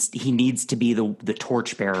he needs to be the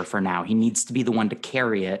torchbearer for now. He needs to be the one to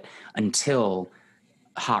carry it until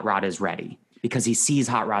Hot Rod is ready, because he sees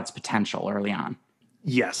Hot Rod's potential early on.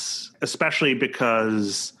 Yes, especially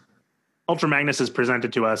because Ultra Magnus is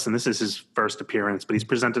presented to us, and this is his first appearance, but he's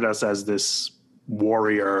presented us as this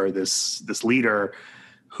warrior, this leader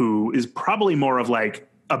who is probably more of like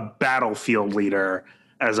a battlefield leader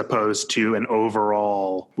as opposed to an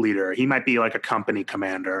overall leader. He might be like a company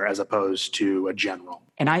commander as opposed to a general.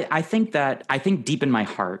 And I think deep in my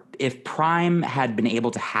heart, if Prime had been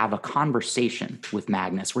able to have a conversation with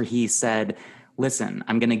Magnus where he said, listen,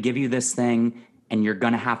 I'm going to give you this thing and you're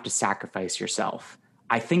going to have to sacrifice yourself.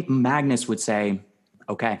 I think Magnus would say,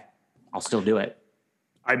 okay, I'll still do it.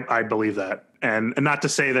 I believe that. And not to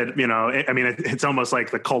say that, you know, I mean, it's almost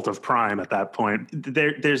like the cult of Prime at that point.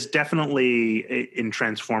 There's definitely in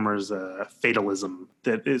Transformers fatalism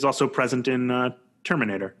that is also present in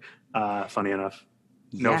Terminator, funny enough.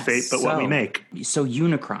 No fate but what we make. So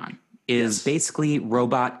Unicron is basically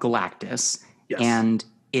Robot Galactus, and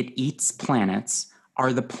it eats planets.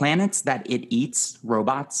 Are the planets that it eats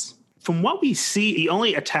robots? From what we see, he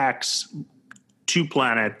only attacks 2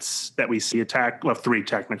 planets that we see attack. Well, 3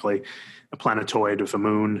 technically. A planetoid with a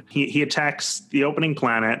moon. He attacks the opening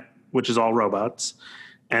planet, which is all robots,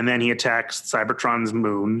 and then he attacks Cybertron's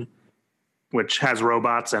moon, which has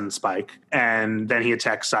robots and Spike, and then he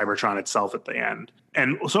attacks Cybertron itself at the end.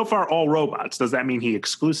 And so far, all robots. Does that mean he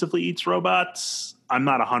exclusively eats robots? I'm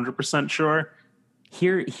not 100% sure.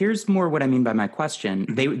 Here's more what I mean by my question.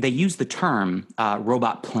 They use the term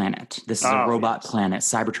robot planet. This is a robot planet.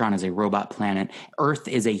 Cybertron is a robot planet. Earth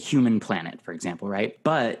is a human planet, for example, right?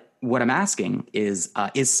 But what I'm asking is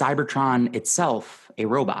Cybertron itself a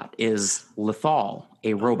robot? Is Lethal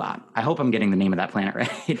a robot? I hope I'm getting the name of that planet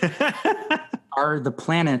right. Are the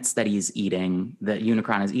planets that he's eating, that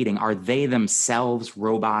Unicron is eating, are they themselves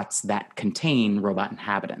robots that contain robot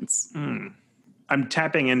inhabitants? I'm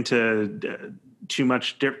tapping into too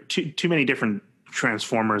many different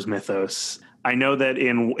Transformers mythos. I know that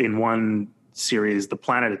in one series, the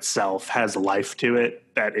planet itself has life to it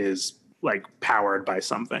that is like powered by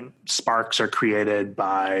something. Sparks are created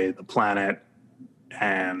by the planet,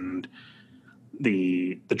 and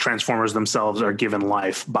the Transformers themselves are given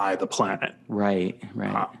life by the planet. Right.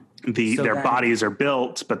 Their bodies are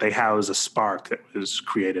built, but they house a spark that was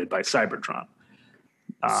created by Cybertron.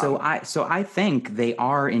 So I think they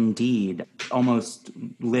are indeed almost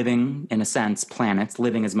living, in a sense, planets,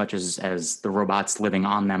 living as much as the robots living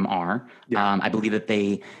on them are. Yeah. I believe that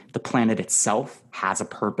the planet itself has a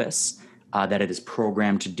purpose that it is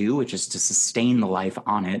programmed to do, which is to sustain the life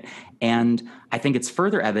on it. And I think it's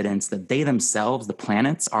further evidence that they themselves, the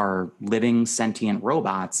planets, are living sentient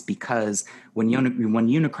robots, because when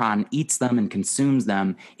Unicron eats them and consumes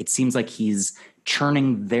them, it seems like he's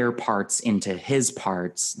churning their parts into his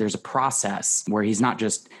parts. There's a process where he's not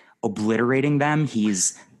just obliterating them,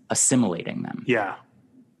 he's assimilating them. Yeah.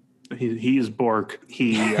 He is Borg.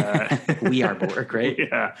 We are Borg, right?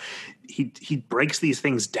 Yeah. He breaks these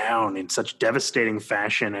things down in such devastating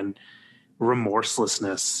fashion and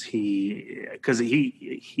remorselessness. Because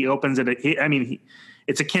he opens it.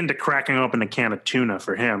 It's akin to cracking open a can of tuna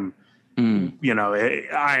for him. You know,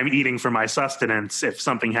 I am eating for my sustenance. If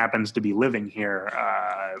something happens to be living here,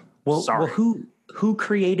 sorry. Well, who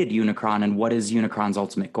created Unicron, and what is Unicron's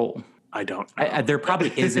ultimate goal? I don't know. There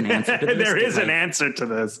probably is an answer to this. There is an answer to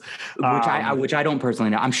this. Which I don't personally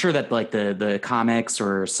know. I'm sure that like the comics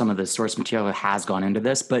or some of the source material has gone into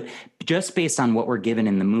this, but just based on what we're given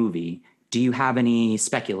in the movie, do you have any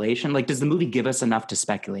speculation? Like, does the movie give us enough to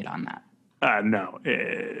speculate on that? No.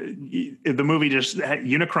 The movie just,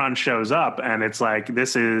 Unicron shows up and it's like,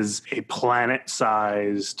 this is a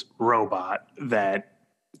planet-sized robot that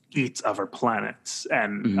eats other planets.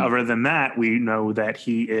 And other than that, we know that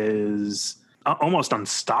he is almost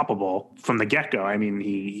unstoppable from the get-go. I mean,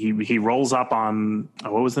 he rolls up on,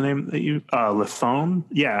 what was the name that you, Lithone?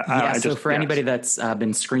 Yeah. So for anybody that's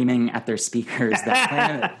been screaming at their speakers,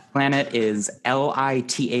 that planet is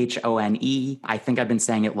Lithone. I think I've been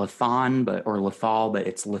saying it Lithon, or Lethal, but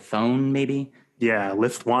it's Lithone maybe. Yeah,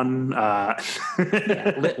 Lift One.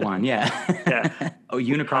 Lit one, yeah. Oh,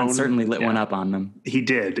 Unicron certainly lit one up on them. He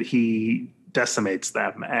did. He decimates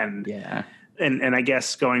them. And yeah. And I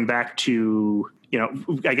guess going back to,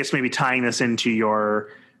 I guess maybe tying this into your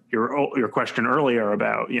question earlier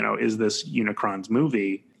about, is this Unicron's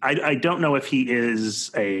movie? I don't know if he is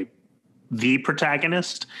the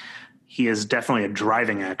protagonist. He is definitely a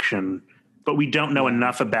driving action, but we don't know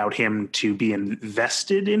enough about him to be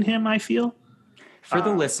invested in him, I feel. For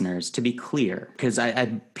the listeners, to be clear, because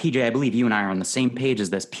PJ, I believe you and I are on the same page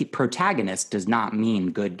as this. Protagonist does not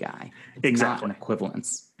mean good guy. It's exactly. Not an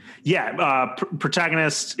equivalence. Yeah,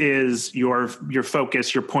 protagonist is your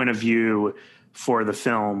focus, your point of view for the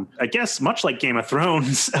film. I guess much like Game of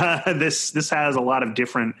Thrones, this has a lot of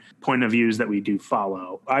different point of views that we do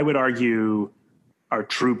follow. I would argue our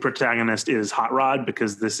true protagonist is Hot Rod,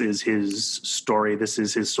 because this is his story. This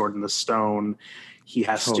is his sword in the stone. He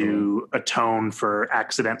has to atone for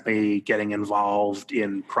accidentally getting involved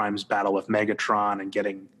in Prime's battle with Megatron and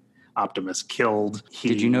getting Optimus killed.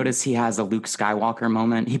 Did you notice he has a Luke Skywalker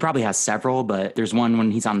moment? He probably has several, but there's one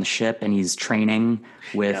when he's on the ship and he's training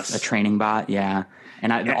with a training bot. Yeah.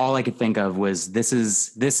 And all I could think of was this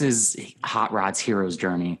is Hot Rod's hero's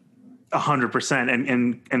journey.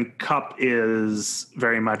 100%. And Kup is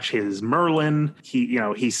very much his Merlin.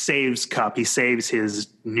 He saves Kup. He saves his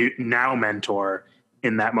now mentor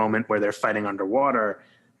in that moment where they're fighting underwater,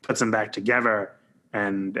 puts them back together.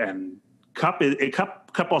 And Kup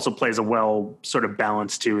also plays a well sort of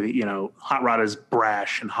balance too. Hot Rod is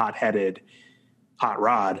brash and hot-headed Hot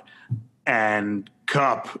Rod. And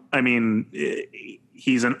Kup, I mean,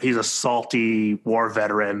 he's a salty war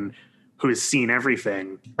veteran who has seen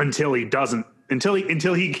everything until he doesn't, until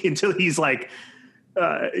he's like,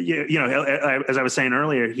 as I was saying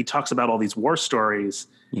earlier, he talks about all these war stories.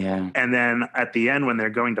 Yeah. And then at the end, when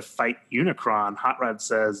they're going to fight Unicron, Hot Rod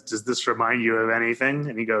says, "Does this remind you of anything?"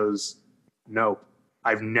 And he goes, "No,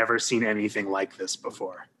 I've never seen anything like this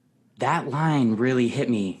before." That line really hit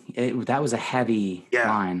me. That was a heavy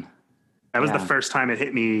line. That was the first time it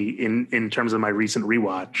hit me in terms of my recent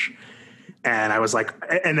rewatch. And I was like,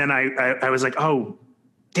 and then I was like, oh,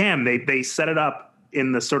 damn, they set it up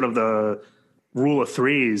in the sort of the rule of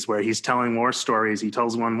threes where he's telling war stories. He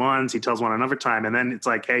tells one once, he tells one another time. And then it's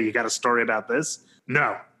like, hey, you got a story about this?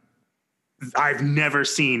 No, I've never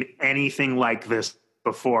seen anything like this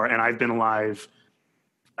before. And I've been alive.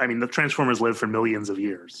 I mean, the Transformers lived for millions of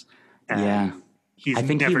years. And he's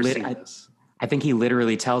never seen this. I think he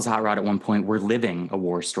literally tells Hot Rod at one point, we're living a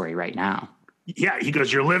war story right now. Yeah, he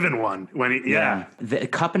goes, "You're living one." The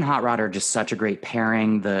Kup and Hot Rod are just such a great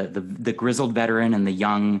pairing. The grizzled veteran and the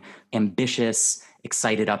young, ambitious,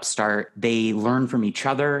 excited upstart. They learn from each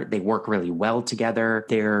other. They work really well together.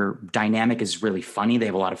 Their dynamic is really funny. They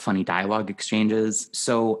have a lot of funny dialogue exchanges.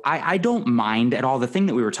 So I don't mind at all. The thing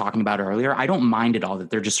that we were talking about earlier, I don't mind at all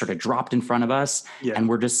that they're just sort of dropped in front of us. Yeah. And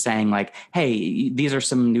we're just saying like, hey, these are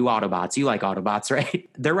some new Autobots. You like Autobots, right?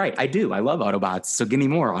 They're right. I do. I love Autobots. So give me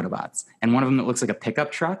more Autobots. And one of them that looks like a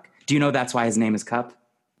pickup truck. Do you know that's why his name is Kup?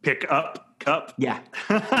 Pick up Kup. Yeah.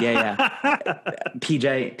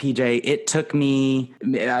 PJ,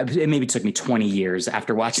 it maybe took me 20 years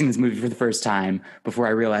after watching this movie for the first time before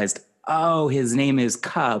I realized, oh, his name is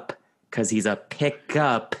Kup because he's a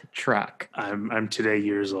pickup truck. I'm today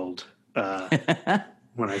years old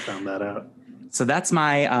when I found that out. So that's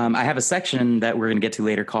my, I have a section that we're going to get to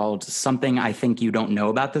later called Something I Think You Don't Know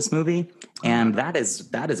About This Movie. And that is,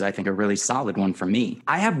 I think, a really solid one for me.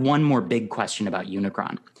 I have one more big question about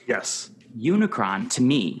Unicron. Yes. Unicron, to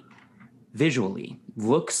me, visually,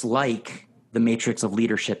 looks like the Matrix of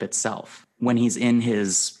Leadership itself when he's in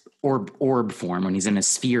his orb form, when he's in a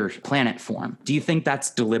sphere planet form. Do you think that's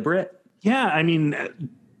deliberate? Yeah, I mean,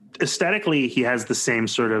 aesthetically, he has the same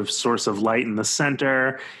sort of source of light in the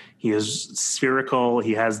center. He is spherical.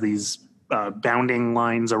 He has these bounding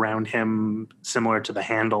lines around him similar to the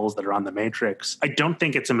handles that are on the Matrix. I don't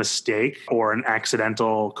think it's a mistake or an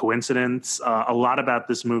accidental coincidence. A lot about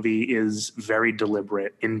this movie is very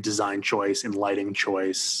deliberate in design choice, in lighting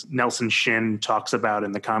choice. Nelson Shin talks about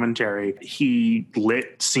in the commentary, he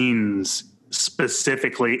lit scenes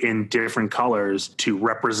specifically in different colors to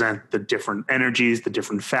represent the different energies, the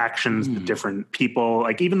different factions, the different people,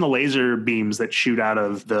 like even the laser beams that shoot out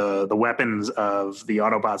of the weapons of the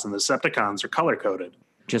Autobots and the Decepticons are color coded.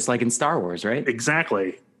 Just like in Star Wars, right?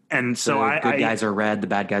 Exactly. And so the good guys are red, the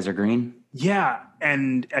bad guys are green. Yeah.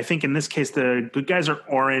 And I think in this case, the good guys are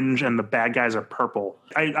orange and the bad guys are purple.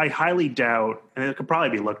 I highly doubt, and it could probably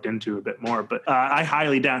be looked into a bit more, but I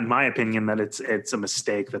highly doubt, in my opinion, that it's a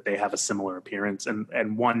mistake that they have a similar appearance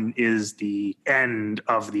and one is the end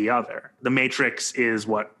of the other. The Matrix is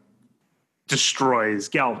what destroys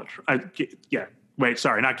Galvatron. Wait,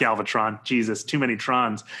 sorry, not Galvatron. Jesus, too many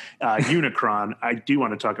Trons. Unicron. I do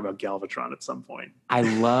want to talk about Galvatron at some point. I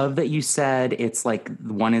love that you said it's like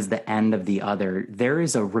one is the end of the other. There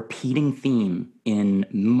is a repeating theme in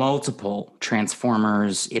multiple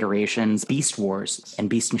Transformers iterations. Beast Wars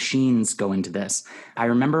and Beast Machines go into this. I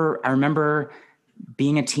remember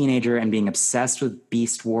being a teenager and being obsessed with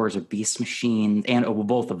Beast Wars or Beast Machines, and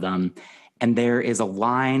both of them. And there is a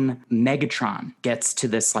line, Megatron gets to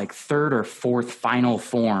this like third or fourth final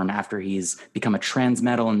form after he's become a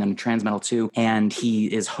Transmetal and then a Transmetal 2. And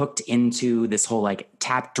he is hooked into this whole like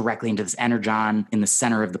tapped directly into this energon in the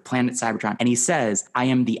center of the planet Cybertron. And he says, I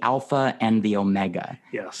am the Alpha and the Omega.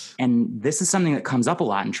 Yes. And this is something that comes up a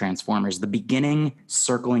lot in Transformers, the beginning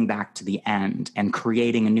circling back to the end and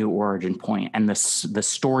creating a new origin point and the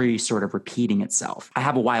story sort of repeating itself. I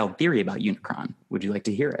have a wild theory about Unicron. Would you like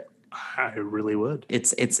to hear it? I really would.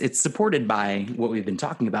 It's supported by what we've been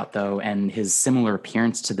talking about, though, and his similar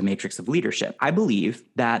appearance to the Matrix of Leadership. I believe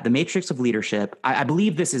that the Matrix of Leadership, I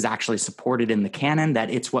believe this is actually supported in the canon, that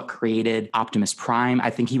it's what created Optimus Prime.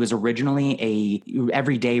 I think he was originally a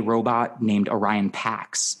everyday robot named Orion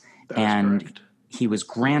Pax. And correct. He was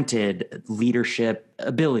granted leadership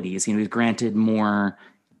abilities. He was granted more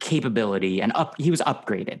capability, and he was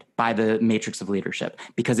upgraded by the Matrix of Leadership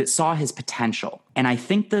because it saw his potential. And I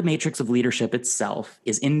think the Matrix of Leadership itself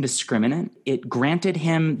is indiscriminate. It granted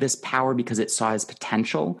him this power because it saw his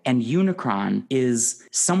potential. And Unicron is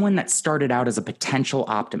someone that started out as a potential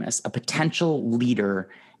Optimus, a potential leader,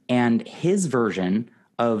 and his version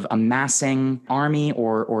of amassing army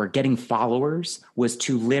or getting followers was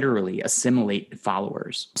to literally assimilate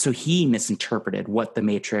followers. So he misinterpreted what the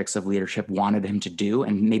Matrix of Leadership wanted him to do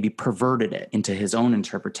and maybe perverted it into his own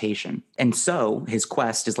interpretation. And so his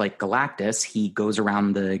quest is like Galactus. He goes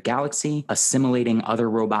around the galaxy, assimilating other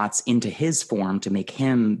robots into his form to make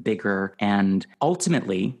him bigger. And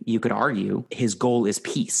ultimately, you could argue, his goal is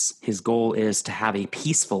peace. His goal is to have a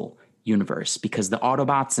peaceful universe, because the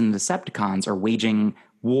Autobots and Decepticons are waging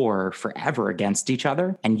war forever against each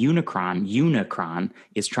other, and Unicron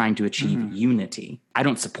is trying to achieve unity. I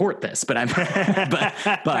don't support this, but I'm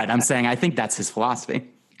but I'm saying I think that's his philosophy.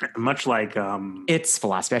 Much like its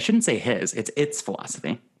philosophy. I shouldn't say his. It's its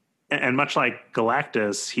philosophy. And much like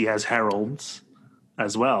Galactus, he has heralds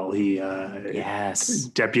as well. He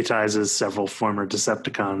deputizes several former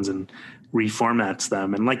Decepticons and reformats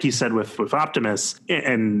them. And like you said with Optimus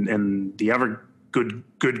and the other good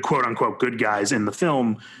quote unquote good guys in the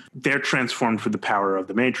film, they're transformed through the power of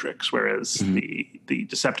the Matrix, whereas the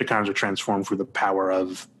Decepticons are transformed through the power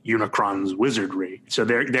of Unicron's wizardry. So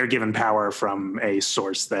they're given power from a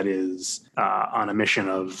source that is on a mission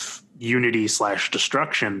of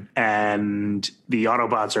unity/destruction, and the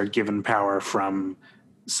Autobots are given power from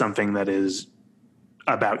something that is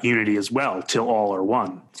about unity as well, till all are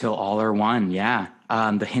one. Till all are one, yeah.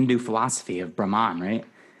 The Hindu philosophy of Brahman, right?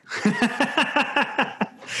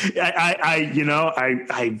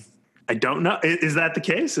 I don't know. Is that the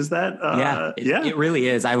case? Is that? It really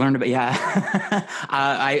is. I learned about,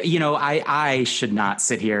 I should not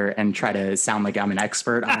sit here and try to sound like I'm an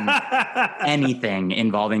expert on anything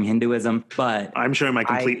involving Hinduism, but I'm showing my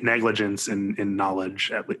complete negligence in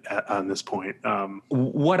knowledge on this point.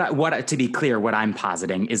 What to be clear, what I'm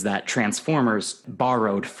positing is that Transformers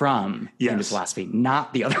borrowed from Hindu philosophy,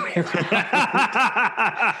 not the other way around.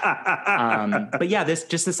 But yeah,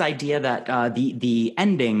 this idea that the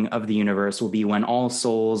ending of the universe will be when all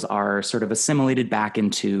souls are sort of assimilated back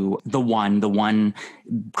into the one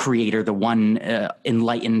creator, the one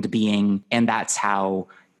enlightened being, and that's how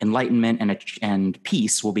enlightenment and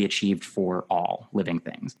peace will be achieved for all living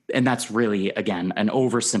things. And that's really, again, an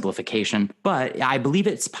oversimplification, but I believe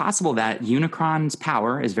it's possible that Unicron's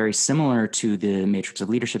power is very similar to the Matrix of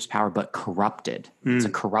Leadership's power, but corrupted. It's a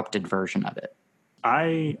corrupted version of it.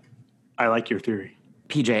 I like your theory.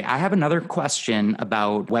 PJ, I have another question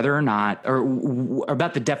about whether or not, or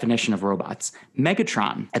about the definition of robots.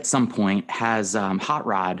 Megatron, at some point, has Hot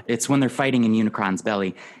Rod. It's when they're fighting in Unicron's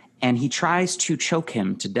belly, and he tries to choke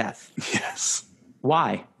him to death. Yes.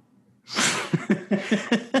 Why?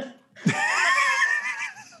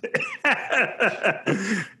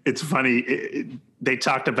 It's funny. They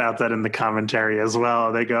talked about that in the commentary as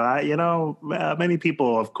well. They go, many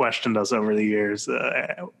people have questioned us over the years.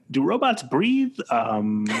 Do robots breathe?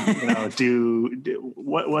 What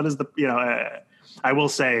is the, I will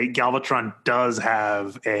say Galvatron does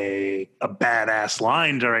have a badass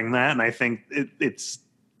line during that. And I think it's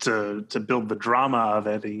to build the drama of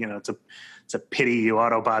it. It's a pity you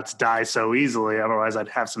Autobots die so easily. Otherwise I'd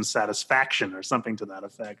have some satisfaction or something to that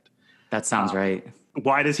effect. That sounds right.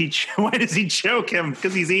 Why does he choke him?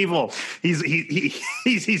 Because he's evil.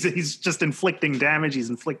 He's just inflicting damage. He's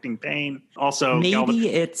inflicting pain. Also,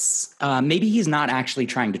 maybe maybe he's not actually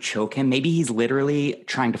trying to choke him. Maybe he's literally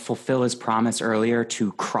trying to fulfill his promise earlier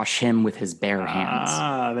to crush him with his bare hands.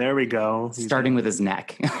 Ah, there we go. Starting with his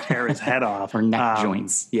neck, tear his head off, or neck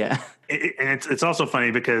joints. Yeah, and it's also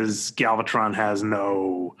funny because Galvatron has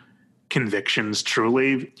no convictions.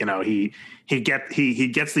 Truly, he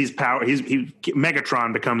gets these power.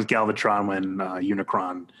 Megatron becomes Galvatron when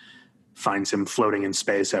Unicron finds him floating in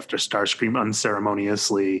space after Starscream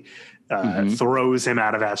unceremoniously throws him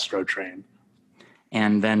out of Astrotrain.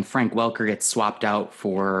 And then Frank Welker gets swapped out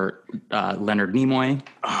for Leonard Nimoy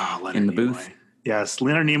in the booth. Yes,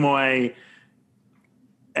 Leonard Nimoy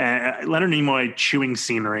chewing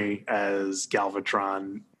scenery as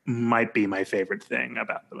Galvatron might be my favorite thing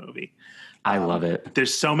about the movie. I love it.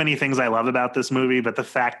 There's so many things I love about this movie, but the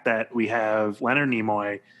fact that we have Leonard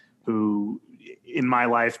Nimoy, who in my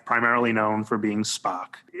life primarily known for being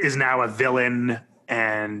Spock, is now a villain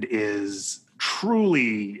and is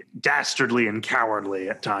truly dastardly and cowardly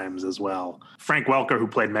at times as well. Frank Welker, who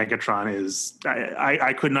played Megatron, is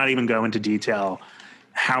I could not even go into detail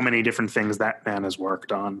how many different things that man has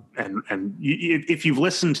worked on. And if you've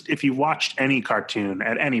watched any cartoon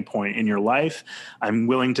at any point in your life, I'm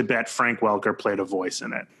willing to bet Frank Welker played a voice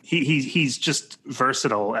in it. He's just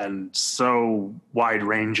versatile and so wide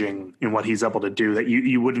ranging in what he's able to do that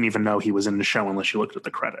you wouldn't even know he was in the show unless you looked at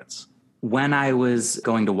the credits. When I was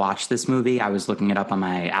going to watch this movie, I was looking it up on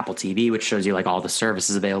my Apple TV, which shows you like all the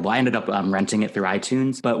services available. I ended up renting it through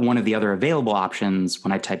iTunes, but one of the other available options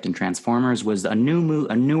when I typed in Transformers was a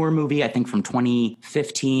newer movie, I think from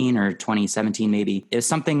 2015 or 2017 maybe.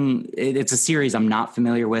 It's a series I'm not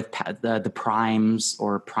familiar with, the Primes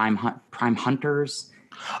or Prime Hunters.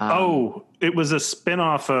 It was a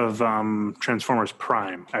spin-off of Transformers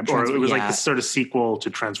Prime. Or it was like the sort of sequel to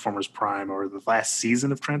Transformers Prime, or the last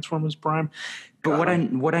season of Transformers Prime. But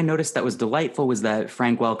what I noticed that was delightful was that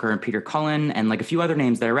Frank Welker and Peter Cullen and like a few other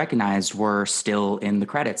names that I recognized were still in the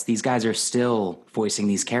credits. These guys are still voicing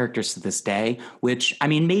these characters to this day, which, I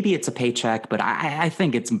mean, maybe it's a paycheck, but I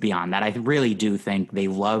think it's beyond that. I really do think they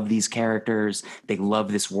love these characters. They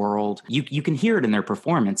love this world. You can hear it in their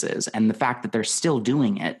performances, and the fact that they're still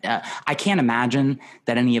doing it. I can't imagine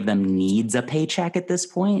that any of them needs a paycheck at this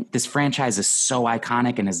point. This franchise is so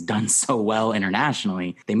iconic and has done so well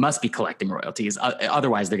internationally. They must be collecting royalties.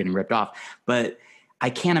 Otherwise, they're getting ripped off. But I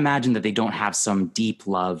can't imagine that they don't have some deep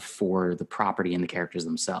love for the property and the characters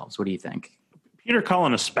themselves. What do you think? Peter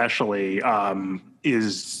Cullen especially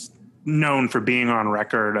is known for being on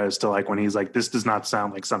record as to like when he's like, this does not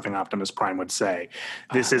sound like something Optimus Prime would say.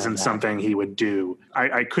 This isn't something he would do.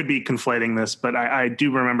 I could be conflating this, but I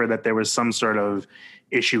do remember that there was some sort of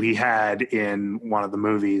issue he had in one of the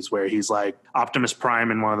movies where he's like, Optimus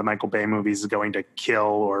Prime in one of the Michael Bay movies is going to kill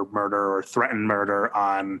or murder or threaten murder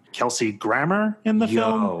on Kelsey Grammer in the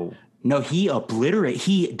film. No, he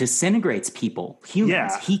disintegrates people, humans.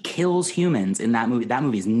 Yeah. He kills humans in that movie. That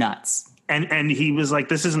movie's nuts. And he was like,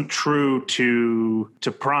 this isn't true to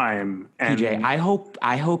Prime. And PJ,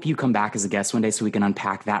 I hope you come back as a guest one day so we can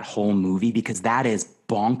unpack that whole movie, because that is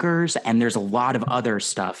bonkers. And there's a lot of other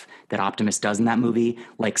stuff that Optimus does in that movie,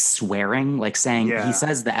 like swearing, like saying he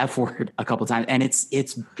says the F word a couple times, and it's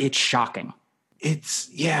shocking.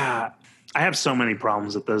 I have so many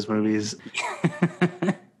problems with those movies.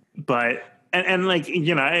 But and like,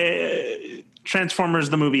 you know,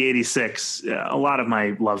 Transformers the movie 86, a lot of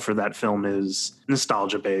my love for that film is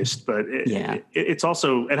nostalgia based, but it's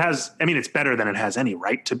also, it's better than it has any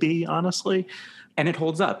right to be, honestly. And it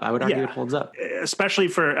holds up. I would argue it holds up. Especially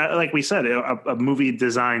for, like we said, a movie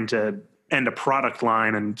designed to end a product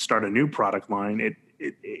line and start a new product line.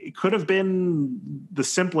 It could have been the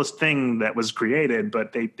simplest thing that was created,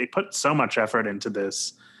 but they put so much effort into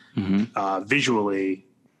this visually,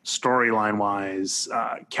 storyline wise,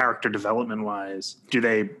 character development wise. Do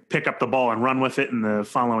they pick up the ball and run with it in the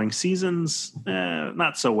following seasons?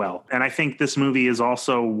 Not so well. And I think this movie is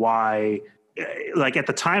also why, like at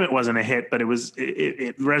the time it wasn't a hit, but it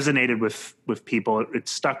resonated with people. It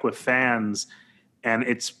stuck with fans, and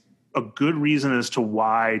it's a good reason as to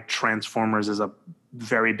why Transformers is a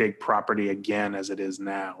very big property again as it is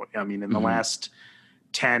now. I mean, in the last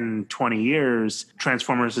 10, 20 years,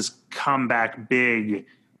 Transformers has come back big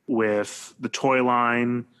with the toy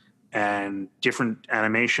line and different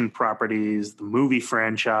animation properties, the movie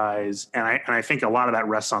franchise. And I think a lot of that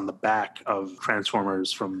rests on the back of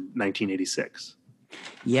Transformers from 1986.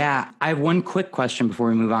 Yeah. I have one quick question before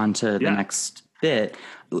we move on to the next bit.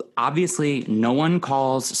 Obviously, no one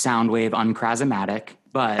calls Soundwave unchrasmatic,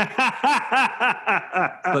 but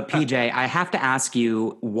PJ, I have to ask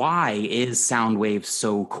you, why is Soundwave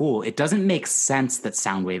so cool? It doesn't make sense that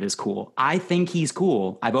Soundwave is cool. I think he's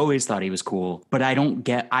cool. I've always thought he was cool, but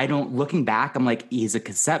looking back, I'm like, he's a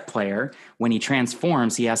cassette player. When he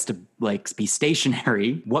transforms, he has to like be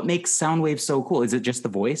stationary. What makes Soundwave so cool? Is it just the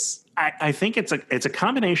voice? I think it's a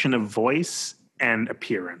combination of voice and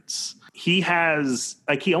appearance. He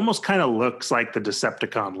almost kind of looks like the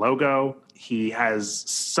Decepticon logo. He has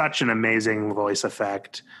such an amazing voice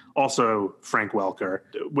effect. also Frank Welker,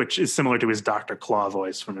 which is similar to his Dr. Claw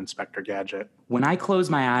voice from Inspector Gadget. When I close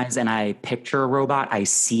my eyes and I picture a robot, I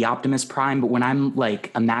see Optimus Prime. But when I'm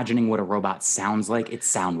like imagining what a robot sounds like,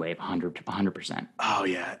 it's Soundwave 100%. Oh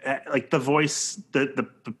yeah. Like the voice, the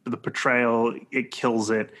portrayal, it kills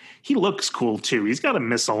it. He looks cool too. He's got a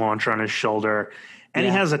missile launcher on his shoulder. And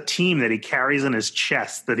he has a team that he carries in his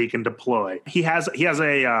chest that he can deploy. He has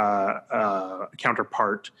a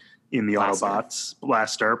counterpart in the Autobots,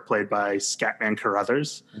 Blaster, played by Scatman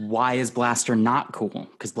Carruthers. Why is Blaster not cool?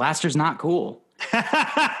 Because Blaster's not cool.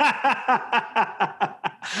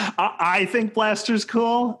 I think Blaster's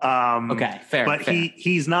cool. Okay, fair. But fair.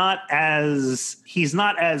 he's not as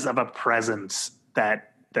of a presence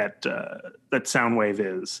that Soundwave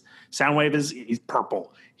is. Soundwave he's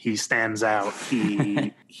purple. He stands out.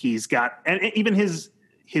 He's got, and even his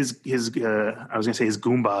I was gonna say his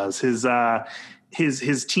Goombas,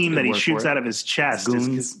 his team that he shoots out of his chest,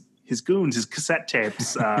 his goons, his cassette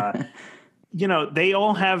tapes. They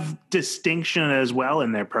all have distinction as well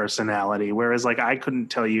in their personality. Whereas, like, I couldn't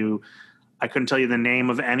tell you the name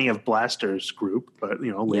of any of Blaster's group, but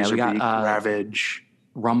Laserbeak, Ravage,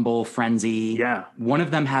 Rumble, Frenzy. Yeah. One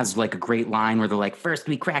of them has like a great line where they're like, first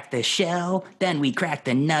we crack the shell, then we crack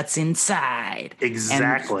the nuts inside.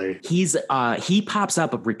 Exactly. And he pops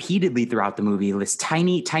up repeatedly throughout the movie, this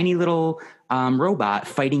tiny little robot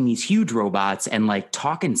fighting these huge robots and like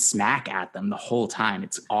talking smack at them the whole time.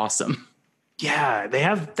 It's awesome. Yeah, they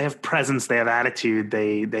have presence, they have attitude.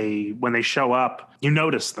 They when they show up, you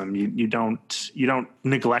notice them. You don't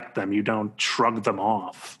neglect them. You don't shrug them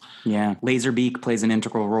off. Yeah, Laserbeak plays an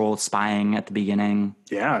integral role spying at the beginning.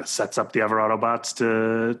 Yeah, sets up the other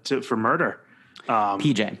Autobots for murder.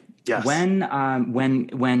 PJ. Yes. When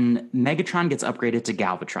Megatron gets upgraded to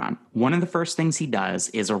Galvatron, one of the first things he does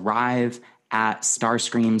is arrive at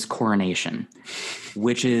Starscream's coronation,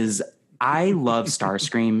 which is, I love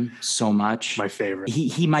Starscream so much. My favorite.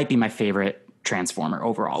 He might be my favorite Transformer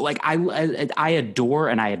overall. Like I adore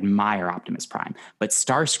and I admire Optimus Prime, but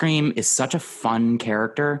Starscream is such a fun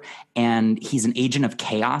character, and he's an agent of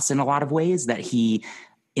chaos in a lot of ways that he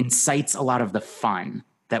incites a lot of the fun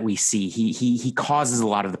that we see. He causes a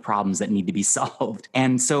lot of the problems that need to be solved.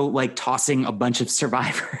 And so, like, tossing a bunch of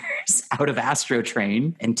survivors out of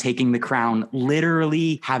Astrotrain and taking the crown,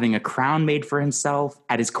 literally having a crown made for himself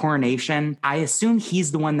at his coronation. I assume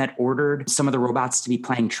he's the one that ordered some of the robots to be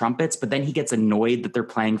playing trumpets, but then he gets annoyed that they're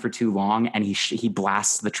playing for too long and he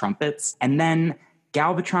blasts the trumpets. And then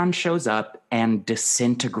Galvatron shows up and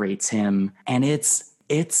disintegrates him. And it's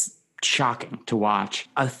shocking to watch.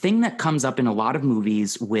 A thing that comes up in a lot of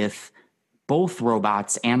movies with both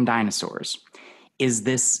robots and dinosaurs is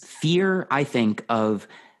this fear, I think, of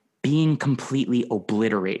being completely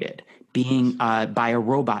obliterated, being by a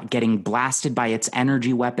robot getting blasted by its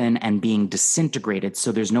energy weapon and being disintegrated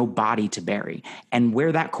so there's no body to bury. And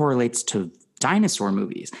where that correlates to dinosaur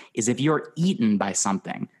movies is if you're eaten by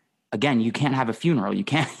something, again, you can't have a funeral. You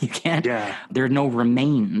can't, yeah. There are no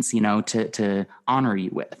remains, to honor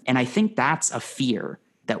you with. And I think that's a fear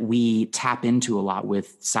that we tap into a lot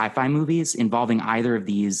with sci-fi movies involving either of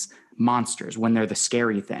these monsters when they're the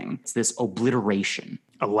scary thing. It's this obliteration.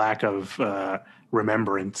 A lack of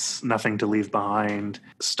remembrance, nothing to leave behind.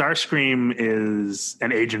 Starscream is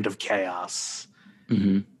an agent of chaos.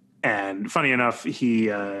 Mm-hmm. And funny enough, he,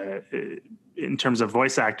 in terms of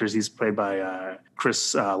voice actors, he's played by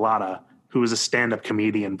Chris Latta, who was a stand-up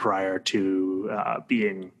comedian prior to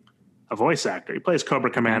being a voice actor. He plays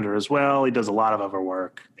Cobra Commander as well. He does a lot of other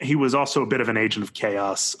work. He was also a bit of an agent of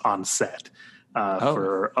chaos on set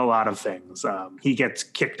for a lot of things. He gets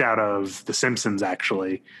kicked out of The Simpsons,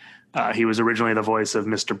 actually. He was originally the voice of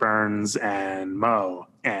Mr. Burns and Moe,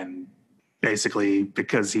 and basically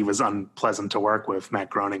because he was unpleasant to work with, Matt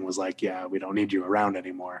Groening was like, yeah, we don't need you around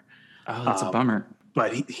anymore. Oh, that's a bummer.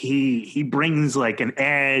 But he brings like an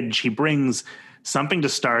edge. He brings something to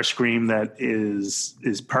Starscream that is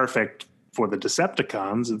perfect for the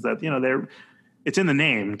Decepticons. Is that it's in the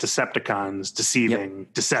name, Decepticons, deceiving,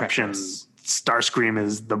 deception. Treacherous. Starscream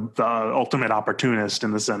is the ultimate opportunist in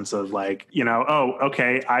the sense of like,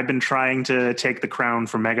 okay, I've been trying to take the crown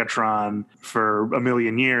from Megatron for a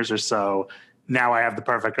million years or so. Now I have the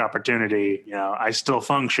perfect opportunity. I still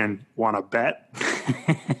function. Want to bet?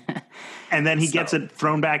 And then he gets it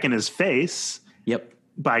thrown back in his face. Yep.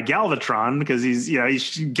 By Galvatron, because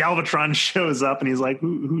Galvatron shows up and he's like,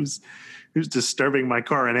 who's disturbing my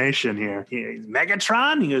coronation here? He's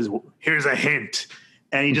Megatron? He goes, here's a hint.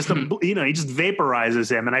 and he just he just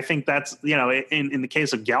vaporizes him. And I think that's, in the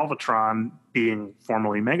case of Galvatron being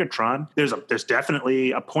formerly Megatron, there's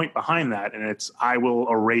definitely a point behind that, and it's, I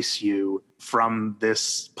will erase you from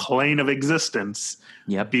this plane of existence.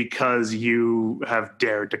 Yep. Because you have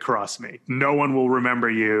dared to cross me. No one will remember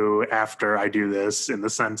you after I do this, in the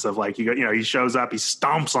sense of like, he shows up, he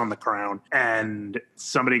stomps on the crown, and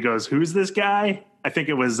somebody goes, "Who's this guy?" I think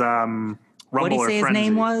it was Rumble or Frenzy. What did he say his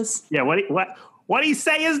name was? Yeah, what did he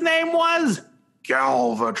say his name was?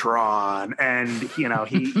 Galvatron. And,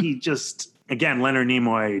 he just, again, Leonard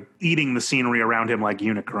Nimoy eating the scenery around him like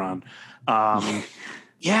Unicron.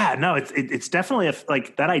 Yeah, no, it's definitely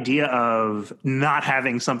like that idea of not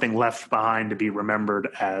having something left behind to be remembered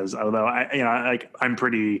as. Although I'm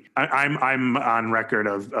on record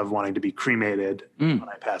of wanting to be cremated when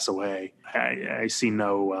I pass away. I see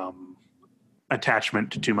no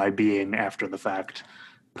attachment to my being after the fact.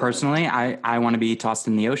 Personally, I want to be tossed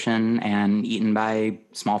in the ocean and eaten by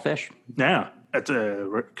small fish. Yeah, that's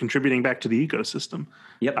contributing back to the ecosystem.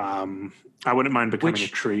 Yep. I wouldn't mind becoming a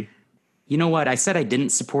tree. You know what? I said I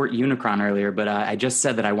didn't support Unicron earlier, but I just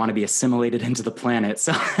said that I want to be assimilated into the planet.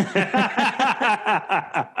 So,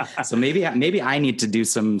 so maybe I need to do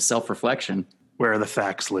some self-reflection. Where are the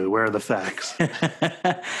facts, Lou? Where are the facts?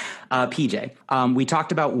 PJ, we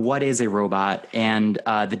talked about what is a robot, and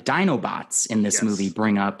the Dinobots in this movie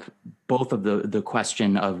bring up both of the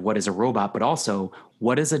question of what is a robot, but also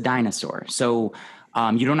what is a dinosaur. So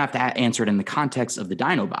you don't have to answer it in the context of the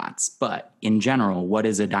Dinobots, but in general, what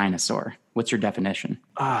is a dinosaur? What's your definition?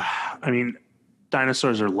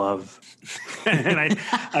 Dinosaurs are love. And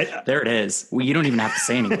I there it is. Well, you don't even have to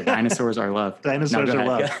say anything. Dinosaurs are love. Dinosaurs are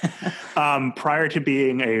love. Prior to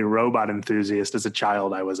being a robot enthusiast, as a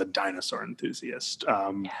child, I was a dinosaur enthusiast.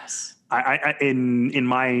 Yes. In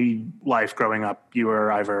my life growing up,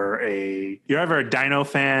 you're either a dino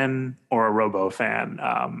fan or a robo fan.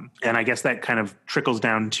 And I guess that kind of trickles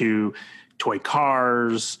down to toy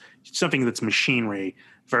cars, something that's machinery,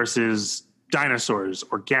 versus dinosaurs,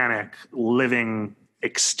 organic, living,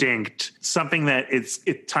 extinct, something that it's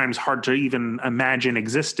at times hard to even imagine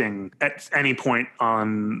existing at any point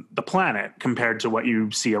on the planet compared to what you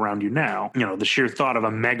see around you now. The sheer thought of a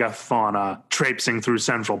megafauna traipsing through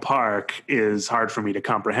Central Park is hard for me to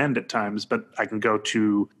comprehend at times, but I can go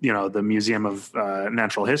to, the Museum of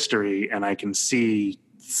Natural History, and I can see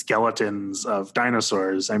skeletons of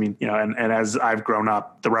dinosaurs. And as I've grown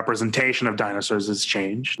up, the representation of dinosaurs has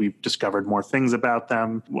changed. We've discovered more things about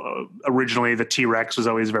them. Originally, the T-Rex was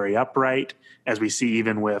always very upright, as we see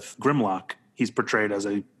even with Grimlock. He's portrayed as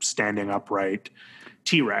a standing upright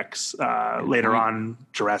T-Rex. Later on,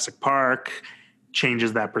 Jurassic Park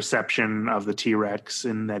changes that perception of the T-Rex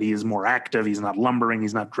in that he is more active. He's not lumbering.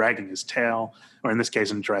 He's not dragging his tail. Or in this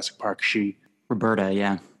case, in Jurassic Park, Roberta,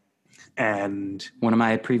 yeah. And one of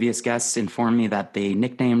my previous guests informed me that they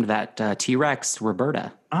nicknamed that T-Rex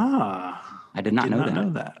Roberta. Ah. I did not know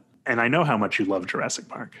that. And I know how much you love Jurassic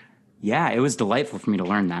Park. Yeah, it was delightful for me to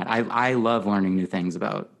learn that. I love learning new things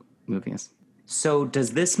about movies. So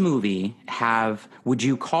does this movie would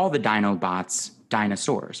you call the Dinobots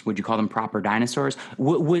dinosaurs? Would you call them proper dinosaurs?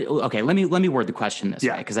 Okay, let me word the question this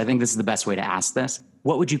way, because I think this is the best way to ask this.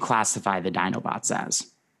 What would you classify the Dinobots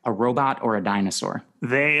as? A robot or a dinosaur?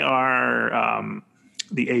 They are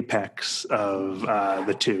the apex of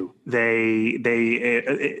the two. They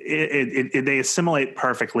assimilate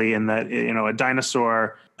perfectly in that, a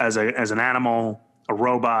dinosaur as an animal, a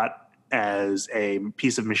robot as a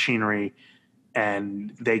piece of machinery,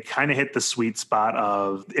 and they kind of hit the sweet spot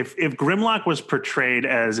of if Grimlock was portrayed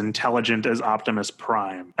as intelligent as Optimus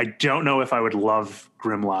Prime, I don't know if I would love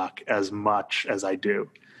Grimlock as much as I do.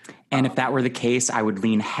 And if that were the case, I would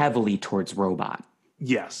lean heavily towards robot.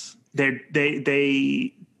 Yes.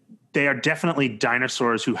 They are definitely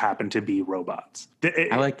dinosaurs who happen to be robots.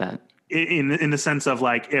 I like that. In the sense of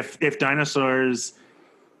like, if dinosaurs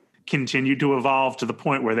continued to evolve to the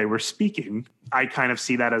point where they were speaking, I kind of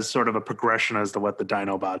see that as sort of a progression as to what the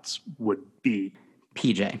Dinobots would be.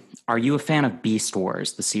 PJ, are you a fan of Beast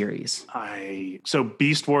Wars, the series? So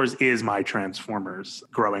Beast Wars is my Transformers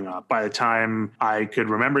growing up. By the time I could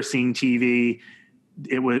remember seeing TV,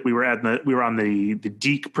 we were on the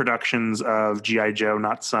Deke productions of G.I. Joe,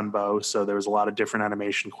 not Sunbow. So there was a lot of different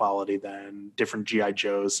animation quality then, different G.I.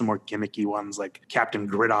 Joes, some more gimmicky ones like Captain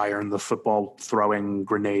Gridiron, the football throwing,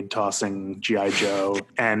 grenade tossing G.I. Joe.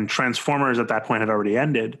 And Transformers at that point had already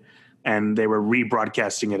ended. And they were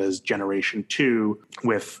rebroadcasting it as Generation 2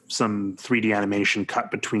 with some 3D animation cut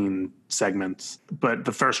between segments. But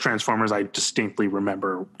the first Transformers I distinctly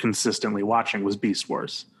remember consistently watching was Beast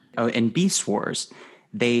Wars. Oh, and Beast Wars,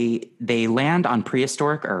 They land on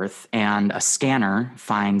prehistoric Earth, and a scanner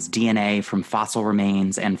finds DNA from fossil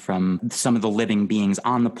remains and from some of the living beings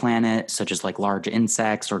on the planet, such as like large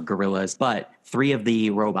insects or gorillas. But 3 of the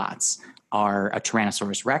robots are a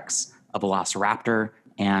Tyrannosaurus Rex, a Velociraptor,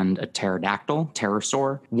 and a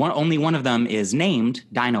pterosaur. Only one of them is named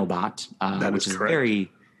Dinobot, which is a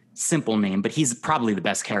very simple name, but he's probably the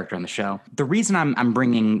best character on the show. The reason I'm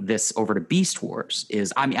bringing this over to Beast Wars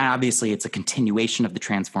is, I mean, obviously it's a continuation of the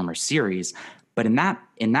Transformers series, but in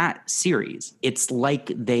that series, it's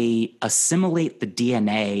like they assimilate the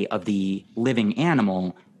DNA of the living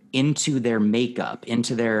animal into their makeup,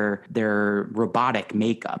 into their robotic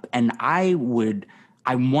makeup. And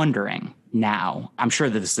I'm wondering now, I'm sure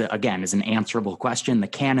that this, again, is an answerable question. The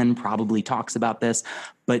canon probably talks about this,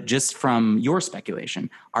 but just from your speculation,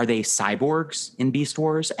 are they cyborgs in Beast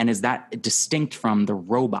Wars? And is that distinct from the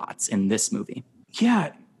robots in this movie?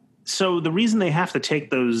 Yeah. So the reason they have to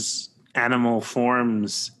take those animal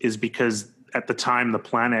forms is because at the time the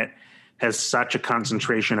planet has such a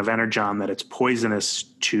concentration of energon that it's poisonous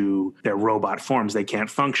to their robot forms. They can't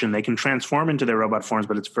function. They can transform into their robot forms,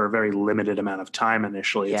 but it's for a very limited amount of time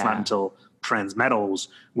initially. Yeah. It's not until Transmetals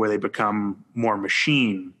where they become more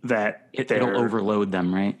machine that it'll overload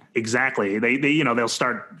them, right? Exactly. They'll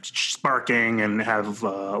start sparking and have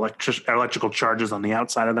electrical charges on the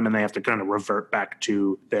outside of them, and they have to kind of revert back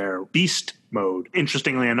to their beast mode.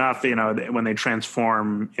 Interestingly enough, when they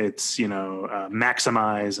transform, it's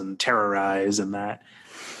maximize and terrorize and that,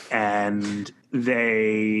 and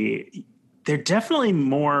they're definitely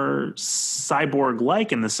more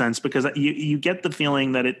cyborg-like in the sense because you get the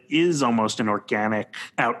feeling that it is almost an organic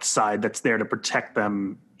outside that's there to protect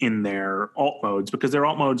them in their alt modes, because their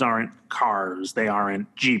alt modes aren't cars, they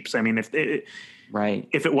aren't Jeeps. I mean, if it wasn't,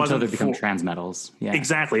 until they become transmetals. Yeah,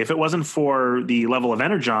 exactly. If it wasn't for the level of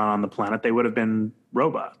energon on the planet, they would have been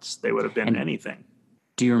robots. They would have been anything.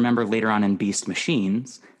 Do you remember later on in Beast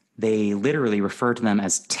Machines, they literally refer to them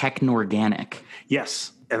as technorganic?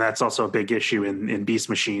 Yes. And that's also a big issue in Beast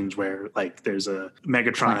Machines, where like there's a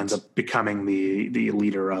Megatron ends up becoming the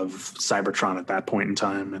leader of Cybertron at that point in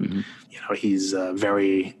time, and he's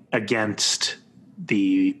very against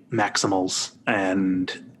the Maximals, and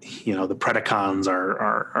the Predacons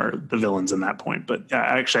are the villains in that point. But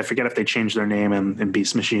actually, I forget if they changed their name in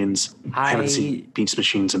Beast Machines. I haven't seen Beast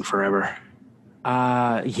Machines in forever.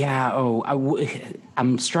 I'm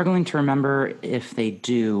struggling to remember if they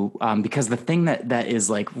do, because the thing that is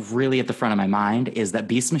like really at the front of my mind is that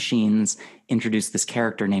Beast Machines introduced this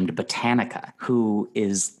character named Botanica, who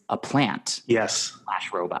is a plant. Yes.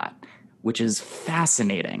 / robot, which is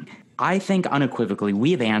fascinating. I think unequivocally we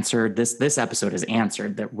have answered this episode has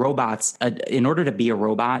answered that robots, in order to be a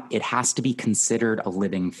robot, it has to be considered a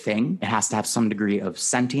living thing. It has to have some degree of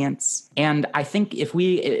sentience. And I think if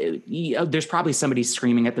there's probably somebody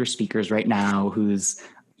screaming at their speakers right now who's,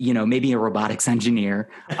 maybe a robotics engineer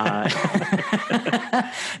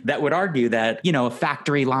that would argue that, a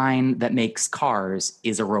factory line that makes cars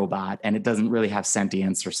is a robot and it doesn't really have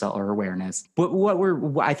sentience or awareness. But what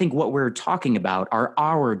we're talking about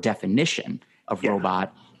our definition of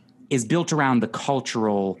robot is built around the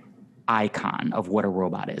cultural icon of what a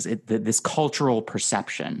robot is. This cultural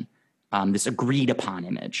perception, this agreed upon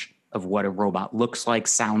image of what a robot looks like,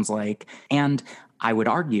 sounds like. And I would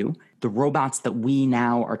argue the robots that we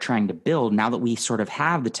now are trying to build, now that we sort of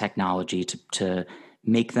have the technology to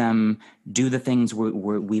make them do the things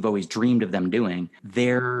we've always dreamed of them doing,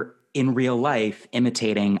 they're in real life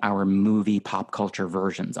imitating our movie pop culture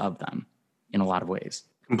versions of them in a lot of ways.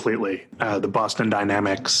 Completely. The Boston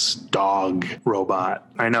Dynamics dog robot.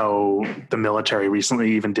 I know the military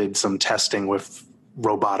recently even did some testing with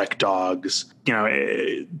robotic dogs.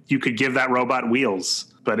 You could give that robot wheels,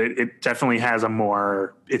 but it definitely has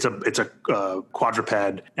it's a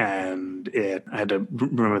quadruped, and I had to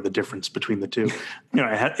remember the difference between the two.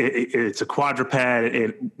 It's a quadruped,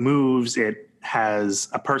 it moves, it has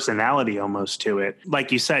a personality almost to it.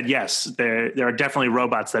 Like you said, yes, there are definitely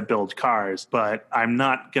robots that build cars, but I'm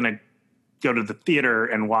not going to go to the theater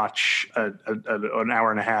and watch an hour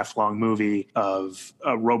and a half long movie of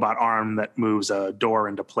a robot arm that moves a door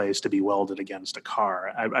into place to be welded against a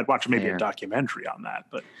car. I'd watch maybe a documentary on that,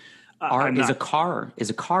 but is a car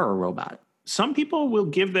a robot? Some people will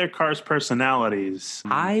give their cars personalities.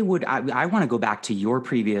 I want to go back to your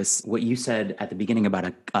previous, what you said at the beginning about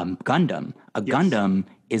a Gundam. Gundam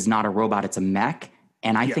is not a robot, it's a mech.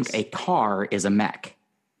 And I think a car is a mech.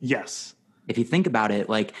 Yes. If you think about it,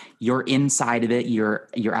 like you're inside of it, you're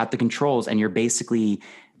at the controls, and you're basically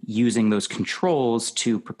using those controls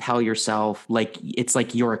to propel yourself. Like it's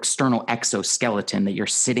like your external exoskeleton that you're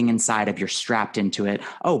sitting inside of, you're strapped into it.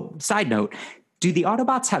 Oh, side note, do the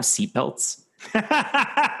Autobots have seatbelts?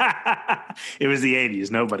 It was the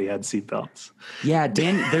 80s. Nobody had seatbelts. Yeah,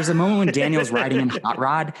 there's a moment when Daniel's riding in Hot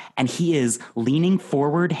Rod and he is leaning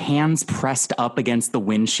forward, hands pressed up against the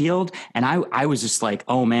windshield. And I was just like,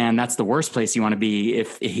 oh man, that's the worst place you want to be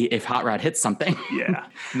if Hot Rod hits something. Yeah.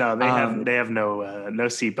 No, they have no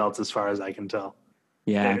seatbelts as far as I can tell.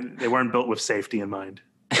 Yeah. They weren't built with safety in mind.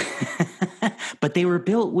 But they were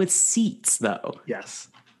built with seats though. Yes.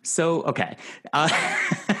 So, okay.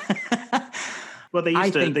 Well, they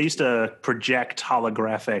used to project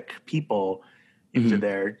holographic people into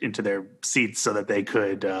their seats so that they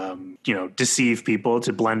could, deceive people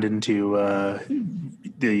to blend into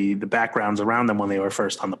the backgrounds around them when they were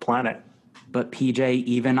first on the planet. But PJ,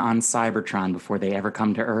 even on Cybertron, before they ever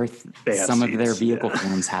come to Earth, some of their vehicle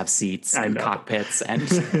forms have seats and cockpits. And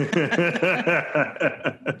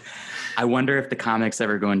I wonder if the comics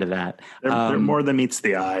ever go into that. They're more than meets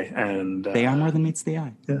the eye, and they are more than meets the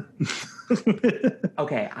eye. Yeah.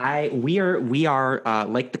 Okay, we are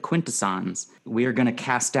like the Quintessons. We are going to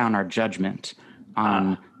cast down our judgment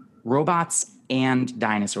on robots and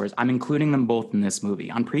dinosaurs. I'm including them both in this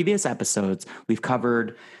movie. On previous episodes, we've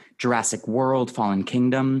covered Jurassic World, Fallen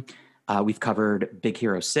Kingdom. We've covered Big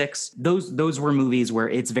Hero 6. Those were movies where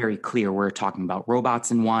it's very clear we're talking about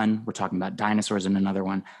robots in one, we're talking about dinosaurs in another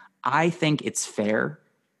one. I think it's fair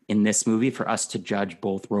in this movie for us to judge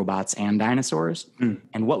both robots and dinosaurs.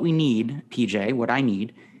 And what we need, PJ, what I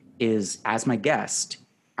need is, as my guest,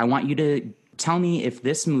 I want you to tell me if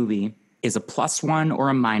this movie is a +1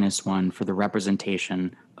 or a -1 for the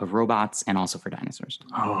representation of robots and also for dinosaurs.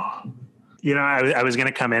 Oh, I was going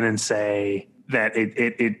to come in and say that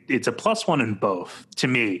it's a +1 in both to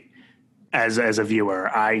me. As a viewer,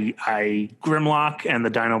 Grimlock and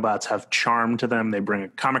the Dinobots have charm to them. They bring a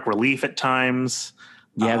comic relief at times.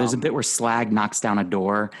 Yeah, there's a bit where Slag knocks down a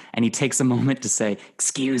door and he takes a moment to say,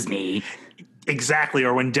 "Excuse me." Exactly.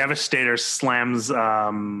 Or when Devastator slams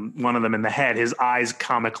one of them in the head, his eyes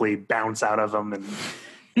comically bounce out of him.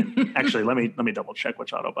 And actually, let me double check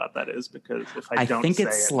which Autobot that is, because if I don't think say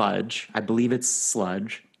it's Sludge. I believe it's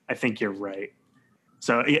Sludge. I think you're right.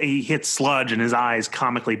 So he hits Sludge and his eyes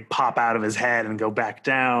comically pop out of his head and go back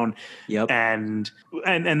down. Yep. And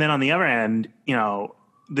then on the other end,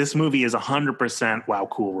 this movie is 100% wow,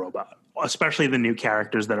 cool robot. Especially the new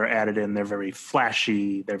characters that are added in. They're very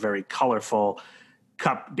flashy. They're very colorful.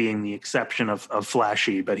 Cup being the exception of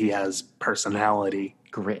flashy, but he has personality.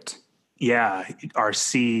 Grit. Yeah.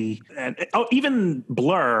 RC. And even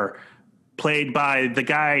Blur, played by the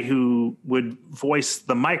guy who would voice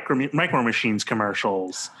the Micro Machines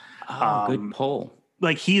commercials. Oh, good pull.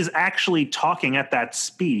 Like, he's actually talking at that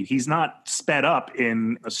speed. He's not sped up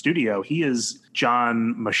in a studio. He is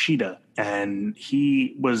John Machida, and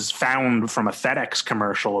he was found from a FedEx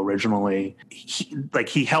commercial originally.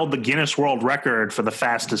 He held the Guinness World Record for the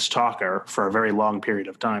fastest talker for a very long period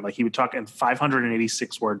of time. Like, he would talk in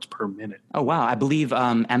 586 words per minute. Oh, wow. I believe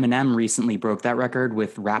Eminem recently broke that record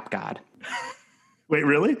with Rap God. Wait,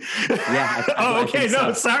 really? Yeah. Okay.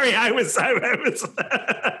 No, so. Sorry. I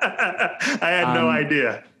had no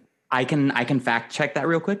idea. I can fact check that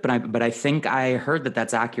real quick, but I think I heard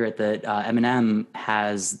that's accurate. That Eminem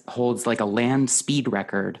holds like a land speed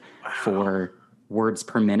record for words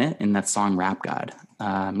per minute in that song "Rap God."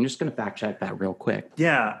 I'm just gonna fact check that real quick.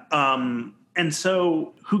 Yeah. And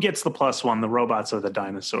so, who gets the +1? The robots or the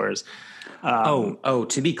dinosaurs?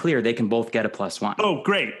 To be clear, they can both get a +1. Oh,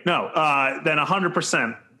 great. No, then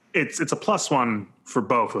 100%. It's a +1 for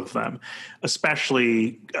both of them.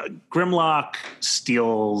 Especially Grimlock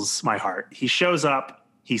steals my heart. He shows up.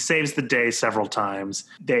 He saves the day several times.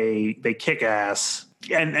 They kick ass,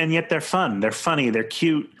 and yet they're fun. They're funny. They're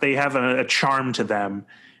cute. They have a charm to them.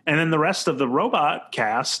 And then the rest of the robot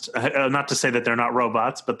cast, not to say that they're not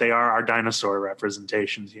robots, but they are our dinosaur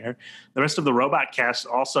representations here. The rest of the robot cast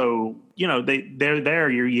also, they're there.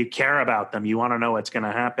 You care about them. You want to know what's going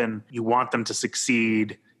to happen. You want them to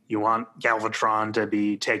succeed. You want Galvatron to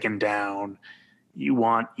be taken down. You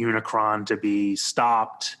want Unicron to be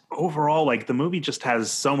stopped. Overall, the movie just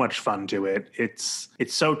has so much fun to it. It's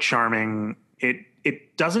so charming.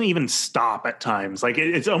 It doesn't even stop at times.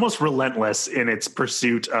 It's almost relentless in its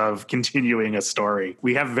pursuit of continuing a story.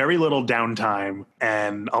 We have very little downtime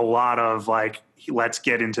and a lot of let's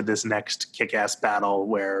get into this next kick-ass battle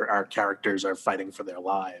where our characters are fighting for their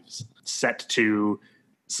lives. Set to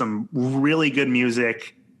some really good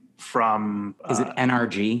music from... Is it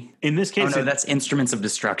NRG? In this case... Oh, no, that's Instruments of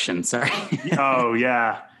Destruction. Sorry. Oh,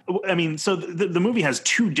 yeah. I mean, so the movie has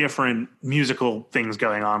two different musical things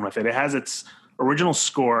going on with it. It has its original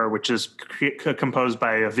score, which is composed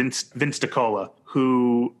by Vince DiCola,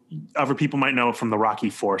 who other people might know from the Rocky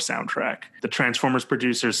IV soundtrack. The Transformers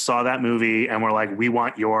producers saw that movie and were like, we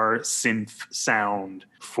want your synth sound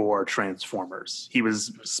for Transformers. He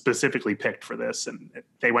was specifically picked for this, and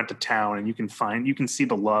they went to town, and you can see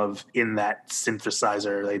the love in that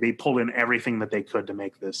synthesizer. They pulled in everything that they could to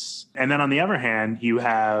make this. And then on the other hand, you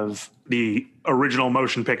have the original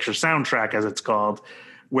motion picture soundtrack, as it's called,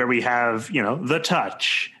 where we have, The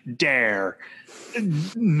Touch, Dare,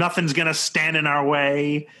 Nothing's Gonna Stand in Our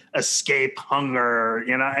Way, Escape, Hunger,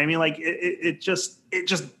 I mean, like it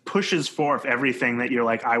just pushes forth everything that you're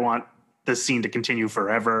like, I want this scene to continue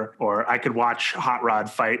forever, or I could watch Hot Rod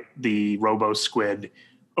fight the Robo Squid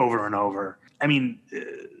over and over. I mean,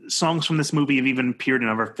 songs from this movie have even appeared in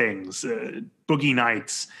other things. Boogie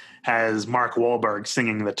Nights has Mark Wahlberg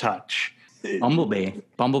singing The Touch.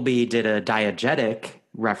 Bumblebee did a diegetic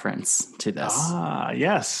reference to this. Ah,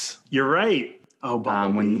 yes, you're right. Oh,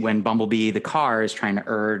 Bumblebee. When Bumblebee, the car, is trying to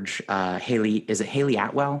urge Haley, is it Haley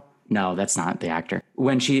Atwell? No, that's not the actor.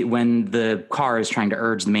 When the car is trying to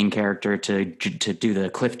urge the main character to do the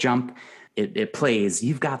cliff jump, it plays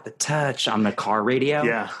 "You've Got the Touch" on the car radio.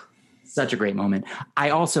 Yeah. Such a great moment. I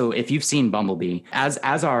also, if you've seen Bumblebee, as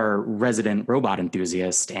our resident robot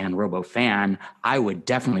enthusiast and robo fan, I would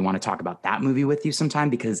definitely want to talk about that movie with you sometime,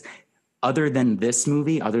 because other than this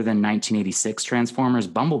movie, other than 1986 Transformers,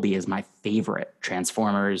 Bumblebee is my favorite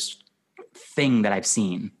Transformers thing that I've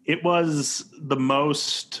seen. It was the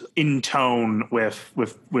most in tone with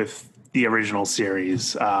the original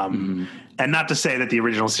series. And not to say that the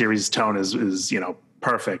original series tone is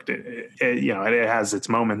perfect. It has its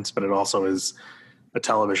moments, but it also is a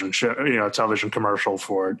television show, a television commercial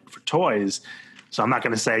for toys. So I'm not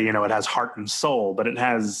going to say, it has heart and soul, but it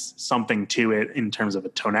has something to it in terms of a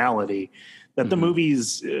tonality that the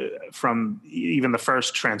movies from even the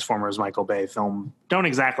first Transformers Michael Bay film don't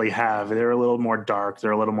exactly have. They're a little more dark.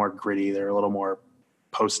 They're a little more gritty. They're a little more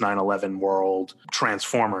post 9/11 world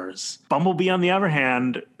Transformers. Bumblebee, on the other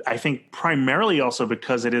hand, I think primarily also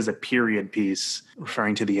because it is a period piece,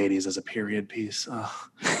 referring to the 80s as a period piece.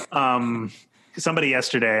 Somebody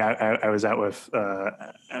yesterday, I was out with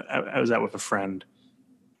a friend,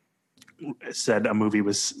 said a movie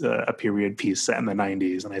was a period piece set in the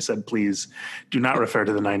 90s, and I said, please do not refer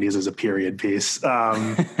to the 90s as a period piece. But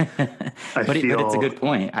it's a good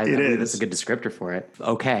point. I believe that's a good descriptor for it.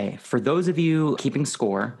 Okay, for those of you keeping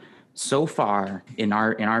score, so far in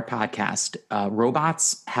our podcast,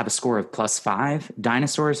 robots have a score of +5,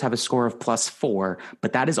 dinosaurs have a score of +4,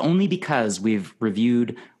 but that is only because we've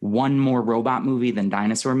reviewed one more robot movie than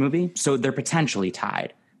dinosaur movie, so they're potentially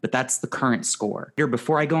tied. But that's the current score. Here,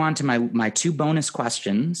 before I go on to my two bonus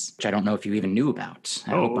questions, which I don't know if you even knew about.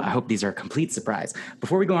 I hope these are a complete surprise.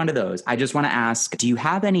 Before we go on to those, I just want to ask, do you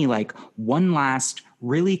have any one last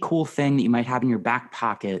really cool thing that you might have in your back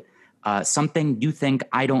pocket, something you think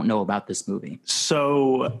I don't know about this movie?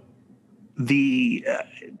 So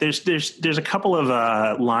there's a couple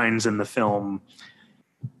of lines in the film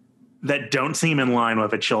that don't seem in line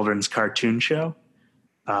with a children's cartoon show.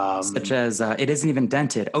 Such as, it isn't even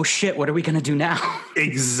dented. Oh shit, what are we going to do now?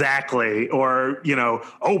 Exactly. Or,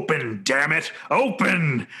 open, damn it,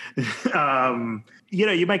 open.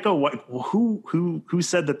 You might go, what, who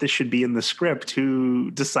said that this should be in the script? Who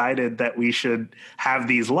decided that we should have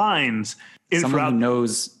these lines? Someone who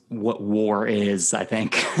knows what war is, I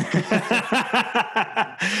think.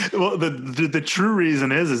 Well, the true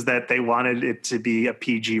reason is that they wanted it to be a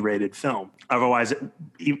PG-rated film. Otherwise,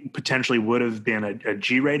 it potentially would have been a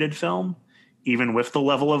G-rated film, even with the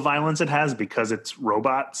level of violence it has, because it's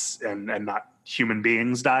robots and not human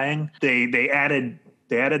beings dying. They added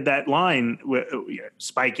that line with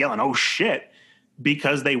Spike yelling, "Oh shit,"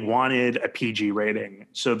 because they wanted a PG rating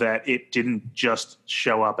so that it didn't just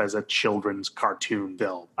show up as a children's cartoon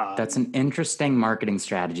film. That's an interesting marketing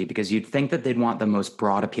strategy, because you'd think that they'd want the most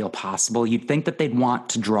broad appeal possible. You'd think that they'd want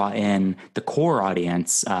to draw in the core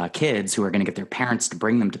audience, kids who are going to get their parents to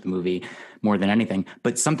bring them to the movie more than anything.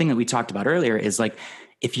 But something that we talked about earlier is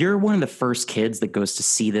if you're one of the first kids that goes to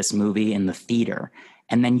see this movie in the theater,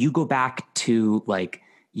 and then you go back to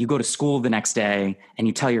you go to school the next day and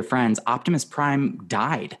you tell your friends Optimus Prime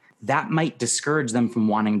died, that might discourage them from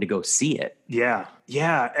wanting to go see it. Yeah.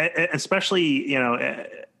 Especially,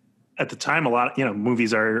 at the time, a lot of,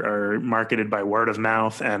 movies are marketed by word of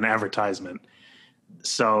mouth and advertisement.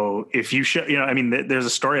 So if you show, there's a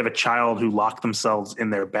story of a child who locked themselves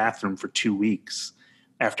in their bathroom for 2 weeks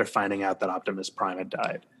after finding out that Optimus Prime had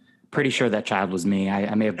died. pretty sure that child was me.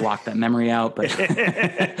 I may have blocked that memory out, but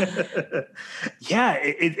yeah,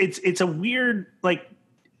 it's a weird, like,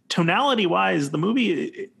 tonality wise, the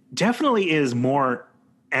movie definitely is more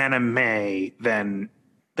anime than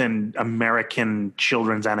American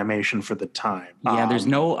children's animation for the time. Yeah, there's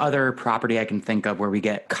no other property I can think of where we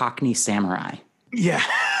get Cockney Samurai. Yeah.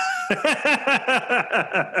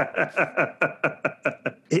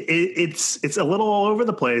 It's a little all over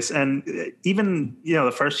the place. And even,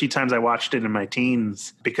 the first few times I watched it in my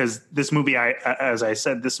teens, because this movie, as I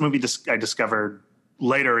said, this movie I discovered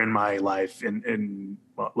later in my life,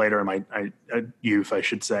 later in my youth, I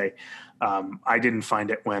should say. I didn't find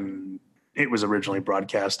it when it was originally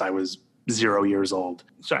broadcast. I was 0 years old.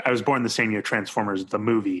 So I was born the same year Transformers, the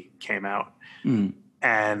movie, came out. Mm.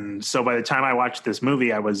 And so by the time I watched this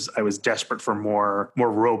movie, I was desperate for more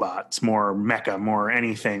robots, more mecha, more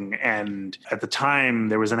anything. And at the time,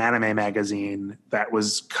 there was an anime magazine that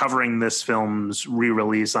was covering this film's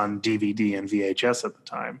re-release on DVD and VHS at the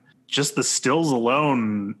time. Just the stills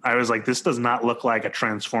alone, I was like, this does not look like a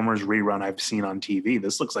Transformers rerun I've seen on TV.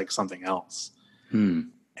 This looks like something else. Hmm.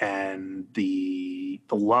 And the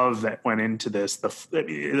love that went into this,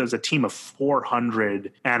 it was a team of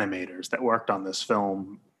 400 animators that worked on this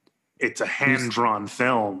film. It's a hand-drawn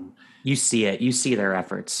film. You see it. You see their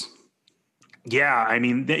efforts. Yeah, I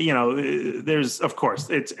mean, there's, of course,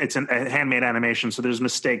 it's a handmade animation, so there's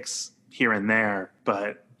mistakes here and there,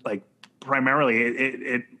 but like primarily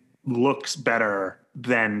it looks better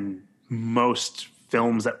than most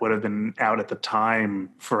films that would have been out at the time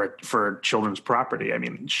for children's property. I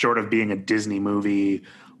mean, short of being a Disney movie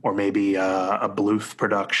or maybe a Bluth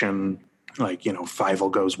production, like, Fievel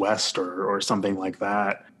Goes West or something like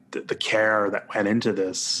that, the care that went into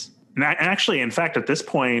this. And actually, in fact, at this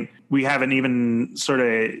point, we haven't even sort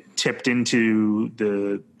of tipped into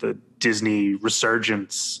the Disney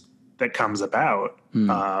resurgence that comes about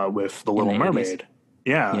with The Little Mermaid.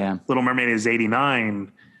 Yeah. Little Mermaid is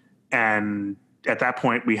 89. And at that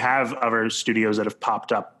point, we have other studios that have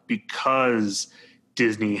popped up because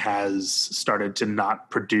Disney has started to not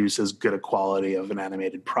produce as good a quality of an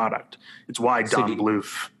animated product. It's why Don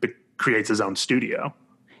Bluth creates his own studio.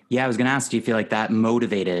 Yeah, I was going to ask, do you feel like that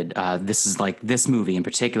motivated, this movie in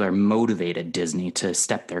particular motivated Disney to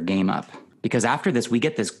step their game up? Because after this, we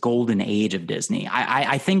get this golden age of Disney.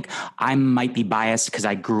 I think I might be biased because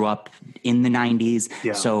I grew up in the 90s.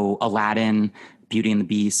 Yeah. So Aladdin, Beauty and the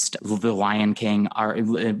Beast, The Lion King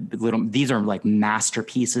these are like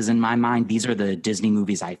masterpieces in my mind. These are the Disney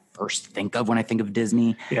movies I first think of when I think of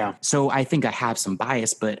Disney. Yeah. So I think I have some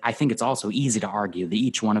bias, but I think it's also easy to argue that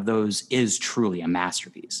each one of those is truly a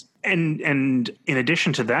masterpiece. And in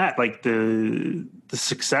addition to that, like the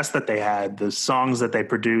success that they had, the songs that they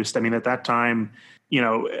produced, I mean, at that time,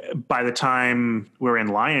 by the time we're in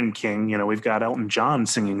Lion King, we've got Elton John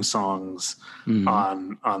singing songs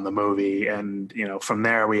on the movie. And, from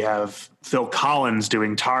there we have Phil Collins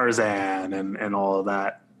doing Tarzan and all of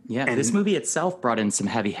that. Yeah, and this movie itself brought in some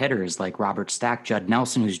heavy hitters like Robert Stack, Judd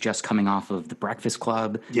Nelson, who's just coming off of The Breakfast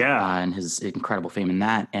Club. Yeah. And his incredible fame in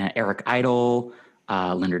that. And Eric Idle,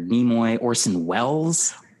 Leonard Nimoy, Orson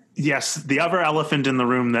Welles. Yes, the other elephant in the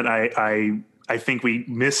room that I think we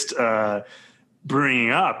missed bringing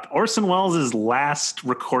up, Orson Welles' last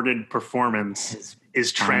recorded performance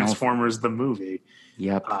is Transformers the movie.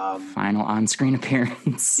 Yep, final on-screen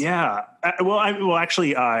appearance. Yeah.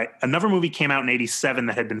 Actually, another movie came out in 87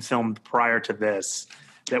 that had been filmed prior to this.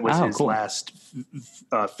 That was his last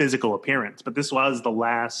physical appearance. But this was the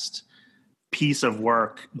last piece of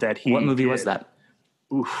work that he What movie did. Was that?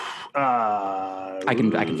 I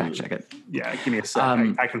can fact check it. Yeah, give me a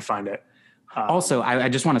second. I can find it. Also, I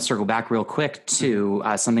just want to circle back real quick to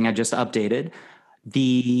something I just updated.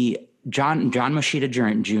 The John Moschitta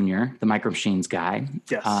Jr., the Micro Machines guy,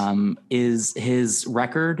 yes. His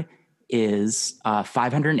record is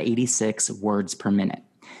 586 words per minute.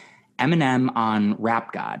 Eminem on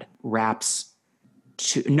Rap God raps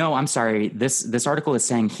this article is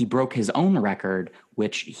saying he broke his own record,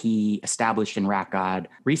 which he established in Rap God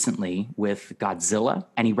recently with Godzilla,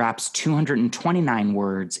 and he raps 229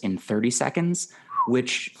 words in 30 seconds,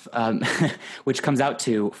 which comes out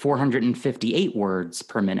to 458 words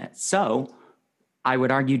per minute. So I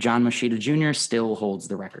would argue John Moschitta Jr. still holds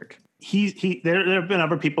the record. There have been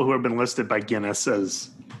other people who have been listed by Guinness as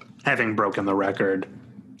having broken the record.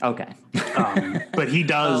 Okay. But he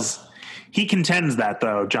does... He contends that,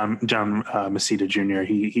 though, John Moschitta Jr.,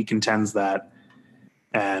 he contends that,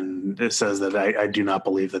 and it says that I do not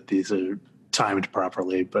believe that these are timed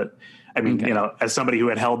properly. But I mean, as somebody who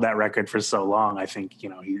had held that record for so long, I think,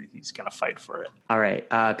 he's going to fight for it. All right.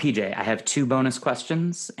 PJ, I have 2 bonus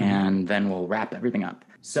questions and then we'll wrap everything up.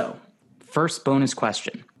 So first bonus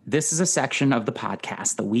question. This is a section of the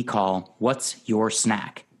podcast that we call What's Your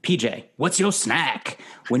Snack? PJ, what's your snack?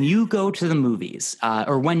 When you go to the movies,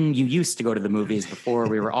 or when you used to go to the movies before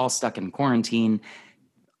we were all stuck in quarantine,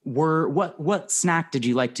 what snack did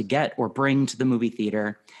you like to get or bring to the movie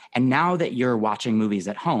theater? And now that you're watching movies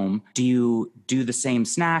at home, do you do the same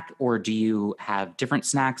snack, or do you have different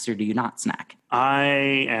snacks, or do you not snack?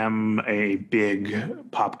 I am a big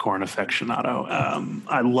popcorn aficionado.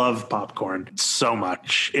 I love popcorn so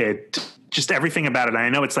much. Just everything about it. I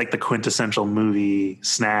know it's like the quintessential movie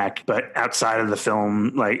snack, but outside of the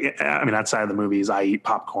film, outside of the movies, I eat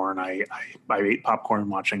popcorn. I ate popcorn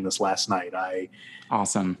watching this last night.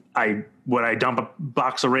 Awesome. Would I dump a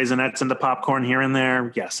box of Raisinets into popcorn here and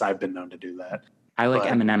there? Yes, I've been known to do that. I like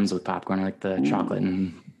M&Ms with popcorn. I like the chocolate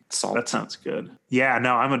and salt. That sounds good. Yeah,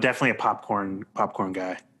 no, I'm definitely a popcorn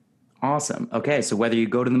guy. Awesome. Okay, so whether you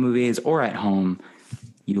go to the movies or at home,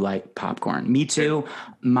 you like popcorn. Me too.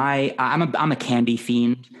 I'm a candy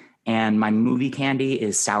fiend, and my movie candy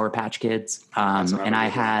is Sour Patch Kids. And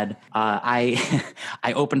I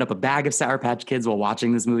opened up a bag of Sour Patch Kids while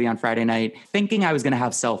watching this movie on Friday night, thinking I was going to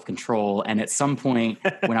have self-control. And at some point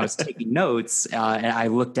when I was taking notes, I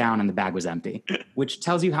looked down and the bag was empty, which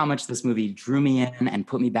tells you how much this movie drew me in and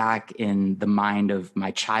put me back in the mind of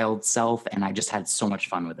my child self. And I just had so much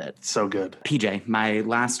fun with it. So good. PJ, my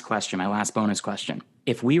last bonus question.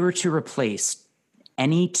 If we were to replace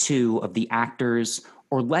any 2 of the actors,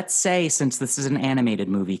 or let's say, since this is an animated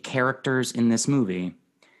movie, characters in this movie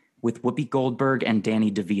with Whoopi Goldberg and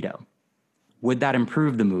Danny DeVito, would that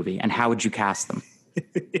improve the movie, and how would you cast them?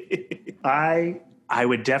 I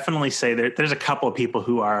would definitely say that there's a couple of people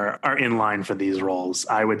who are in line for these roles.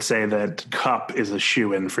 I would say that Cup is a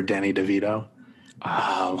shoo-in for Danny DeVito.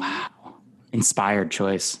 Oh, wow. Inspired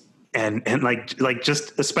choice. And like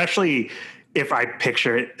just especially if I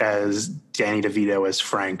picture it as Danny DeVito as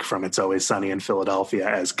Frank from It's Always Sunny in Philadelphia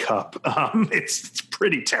as Cup, it's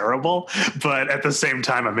pretty terrible, but at the same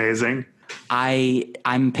time, amazing.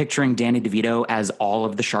 I'm picturing Danny DeVito as all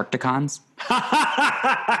of the Sharktacons.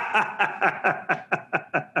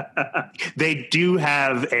 They do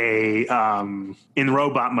have in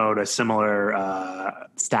robot mode, a similar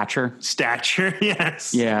stature.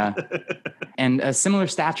 Yes. Yeah. And a similar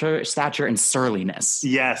stature and surliness.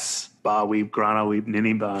 Yes. Ba weeb, grana weeb,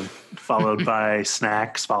 ninny ban, followed by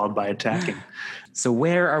snacks, followed by attacking. So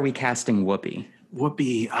where are we casting Whoopi?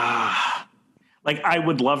 Whoopi, I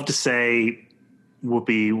would love to say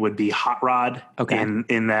Whoopi would be Hot Rod. Okay.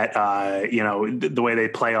 In that, the way they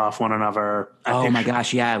play off one another. My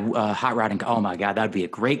gosh, yeah, Hot Rod and oh my god, that'd be a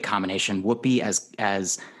great combination. Whoopi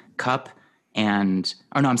as Cup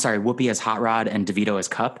Whoopi as Hot Rod and DeVito as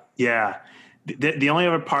Cup. Yeah. The only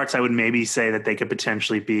other parts I would maybe say that they could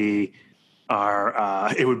potentially be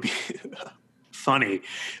it would be funny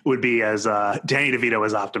would be as Danny DeVito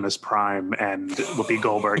as Optimus Prime and Whoopi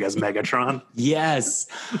Goldberg as Megatron. Yes.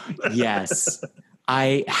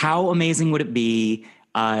 How amazing would it be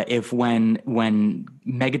if when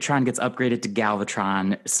Megatron gets upgraded to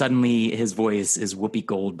Galvatron, suddenly his voice is Whoopi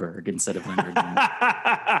Goldberg instead of Leonard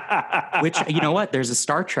Nimoy. Which, you know what? There's a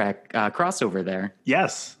Star Trek crossover there.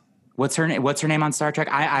 Yes. What's her name on Star Trek?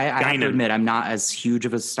 I have to admit, I'm not as huge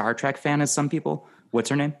of a Star Trek fan as some people. What's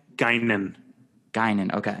her name? Guinan.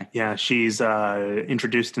 Okay. Yeah, she's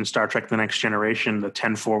introduced in Star Trek: The Next Generation. The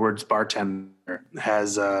 10 Forwards bartender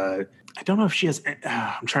has. I don't know if she has.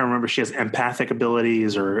 I'm trying to remember. She has empathic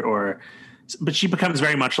abilities, but she becomes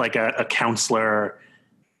very much like a counselor,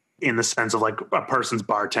 in the sense of like a person's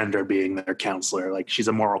bartender being their counselor. Like she's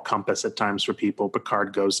a moral compass at times for people.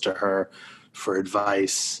 Picard goes to her for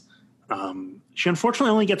advice. She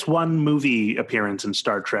unfortunately only gets one movie appearance in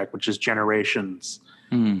Star Trek, which is Generations.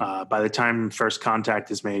 By the time First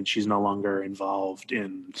Contact is made, she's no longer involved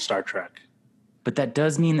in Star Trek. But that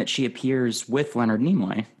does mean that she appears with Leonard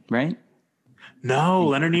Nimoy, right? No,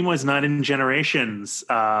 Leonard Nimoy's not in Generations.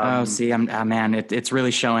 It's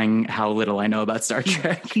really showing how little I know about Star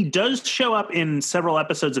Trek. He does show up in several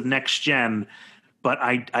episodes of Next Gen, but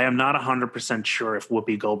I am not 100% sure if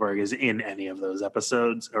Whoopi Goldberg is in any of those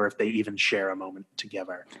episodes or if they even share a moment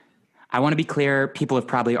together. I want to be clear. People have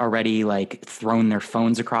probably already thrown their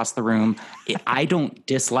phones across the room. I don't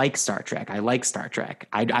dislike Star Trek. I like Star Trek.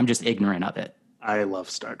 I'm just ignorant of it. I love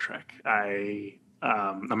Star Trek.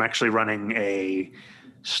 I'm actually running a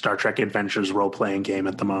Star Trek Adventures role-playing game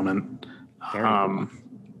at the moment. Cool.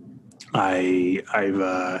 I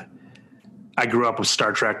grew up with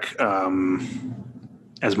Star Trek.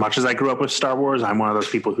 As much as I grew up with Star Wars, I'm one of those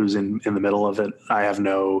people who's in the middle of it. I have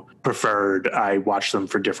no preferred. I watch them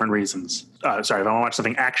for different reasons. If I want to watch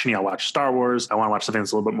something actiony, I'll watch Star Wars. I want to watch something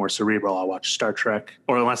that's a little bit more cerebral, I'll watch Star Trek.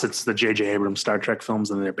 Or unless it's the J.J. Abrams Star Trek films,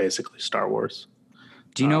 then they're basically Star Wars.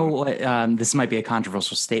 Do you know what, this might be a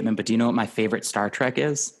controversial statement, but do you know what my favorite Star Trek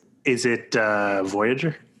is? Is it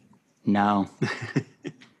Voyager? No.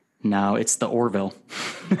 No, it's the Orville.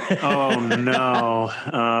 Oh, no.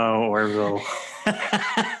 Oh, Orville.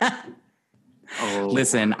 Oh.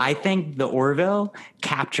 Listen, I think the Orville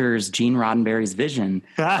captures Gene Roddenberry's vision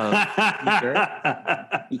of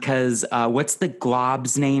future because what's the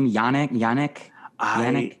glob's name? Yannick?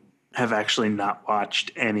 I have actually not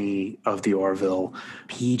watched any of the Orville.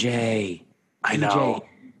 PJ. I know.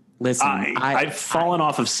 Listen, I've fallen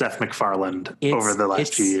off of Seth MacFarlane over the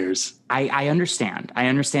last few years. I understand. I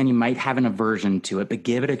understand you might have an aversion to it, but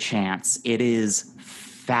give it a chance. It is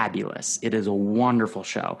fabulous. It is a wonderful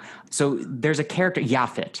show. So there's a character,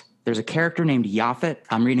 Yaphet. There's a character named Yaphet.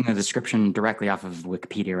 I'm reading the description directly off of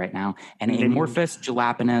Wikipedia right now. An amorphous,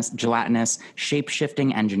 gelatinous,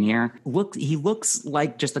 shape-shifting engineer. He looks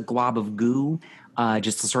like just a glob of goo.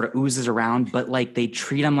 Just sort of oozes around, but like they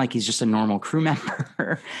treat him like he's just a normal crew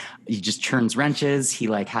member. He just turns wrenches. He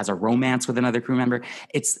like has a romance with another crew member.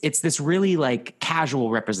 It's this really like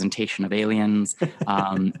casual representation of aliens,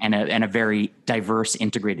 and a very diverse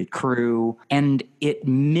integrated crew. And it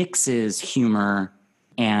mixes humor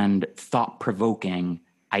and thought-provoking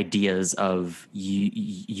ideas of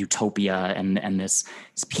utopia and this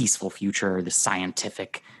peaceful future, this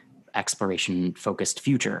scientific exploration focused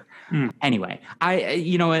future. Anyway,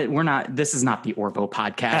 this is not the Orville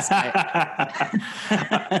podcast.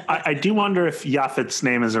 I do wonder if Yaphet's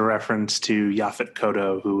name is a reference to Yaphet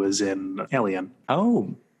Kotto, who was in Alien.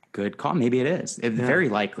 Oh, good call. Maybe it is. Very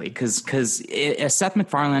likely. Cause Seth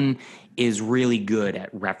MacFarlane is really good at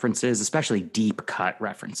references, especially deep cut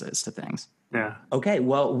references to things. Yeah. Okay.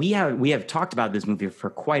 Well, we have talked about this movie for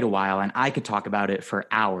quite a while, and I could talk about it for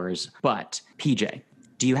hours, but PJ,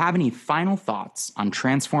 do you have any final thoughts on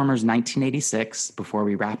Transformers 1986 before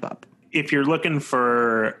we wrap up? If you're looking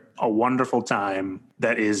for a wonderful time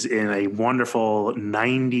that is in a wonderful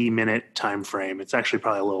 90-minute time frame, it's actually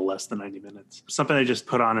probably a little less than 90 minutes. Something to just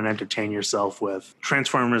put on and entertain yourself with.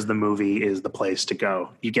 Transformers the movie is the place to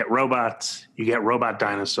go. You get robots, you get robot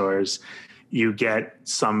dinosaurs, you get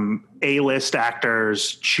some A-list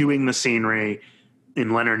actors chewing the scenery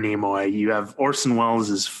in Leonard Nimoy. You have Orson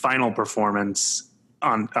Welles' final performance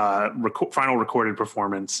on final recorded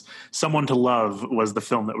performance. Someone to Love was the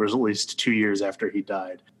film that was released 2 years after he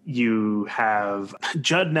died. You have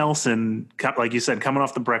Judd Nelson, like you said, coming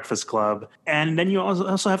off The Breakfast Club. And then you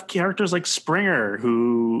also have characters like Springer,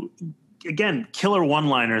 who, again, killer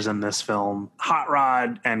one-liners in this film. Hot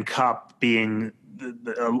Rod and Cup being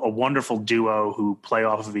a wonderful duo who play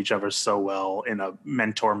off of each other so well in a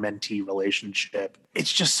mentor-mentee relationship.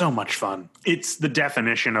 It's just so much fun. It's the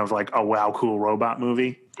definition of like a wow, cool robot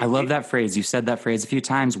movie. I love that phrase. You said that phrase a few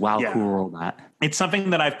times. Wow, yeah. Cool robot. It's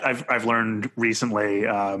something that I've learned recently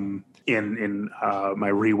in my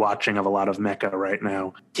rewatching of a lot of Mecha right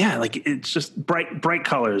now. Yeah, like it's just bright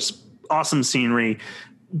colors, awesome scenery,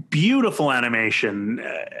 beautiful animation.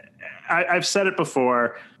 I've said it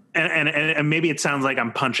before. And maybe it sounds like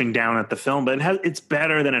I'm punching down at the film, but it's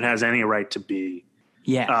better than it has any right to be.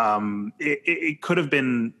 Yeah. It could have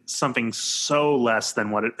been something so less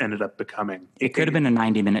than what it ended up becoming. It could have been a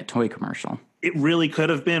 90-minute toy commercial. It really could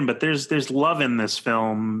have been, but there's love in this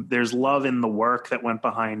film. There's love in the work that went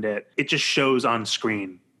behind it. It just shows on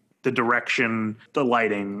screen. The direction, the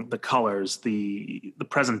lighting, the colors, the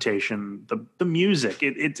presentation, the music.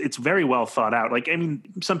 It's very well thought out. Like, I mean,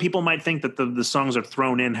 some people might think that the songs are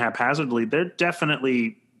thrown in haphazardly. They're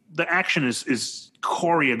definitely, the action is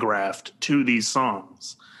choreographed to these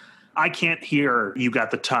songs. I can't hear You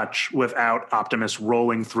Got the Touch without Optimus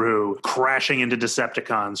rolling through, crashing into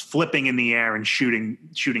Decepticons, flipping in the air and shooting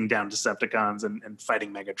down Decepticons and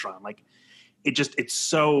fighting Megatron. Like, it's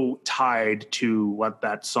so tied to what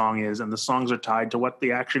that song is, and the songs are tied to what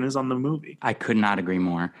the action is on the movie. I could not agree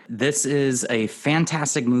more. This is a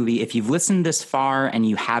fantastic movie. If you've listened this far and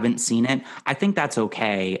you haven't seen it, I think that's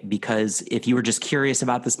okay, because if you were just curious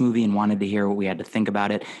about this movie and wanted to hear what we had to think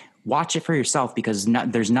about it, watch it for yourself, because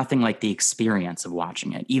there's nothing like the experience of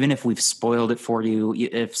watching it. Even if we've spoiled it for you,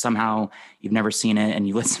 if somehow you've never seen it and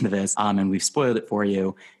you listen to this and we've spoiled it for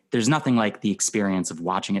you, there's nothing like the experience of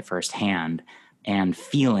watching it firsthand and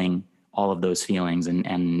feeling all of those feelings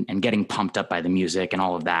and getting pumped up by the music and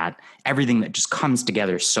all of that, everything that just comes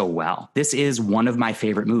together so well. This is one of my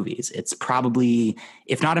favorite movies. It's probably,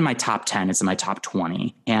 if not in my top 10, it's in my top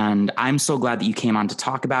 20. And I'm so glad that you came on to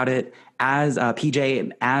talk about it. As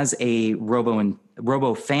PJ, as a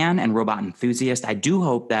Robo fan and robot enthusiast, I do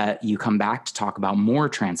hope that you come back to talk about more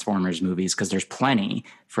Transformers movies, because there's plenty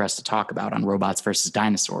for us to talk about on Robots versus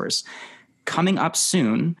Dinosaurs. Coming up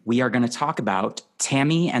soon, we are going to talk about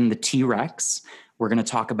Tammy and the T-Rex. We're going to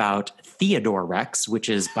talk about Theodore Rex, which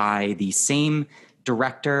is by the same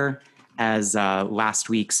director as last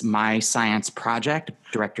week's My Science Project,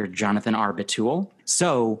 director Jonathan R. Betuel.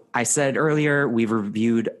 So I said earlier, we've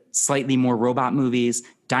reviewed slightly more robot movies.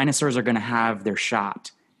 Dinosaurs are going to have their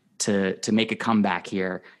shot to make a comeback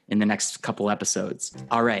here in the next couple episodes.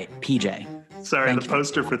 All right, PJ. Sorry, the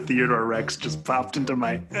poster for Theodore Rex just popped into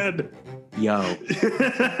my head. Yo,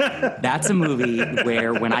 that's a movie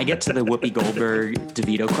where when I get to the Whoopi Goldberg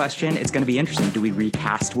DeVito question, it's going to be interesting. Do we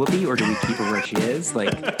recast Whoopi or do we keep her where she is?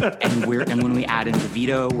 And when we add in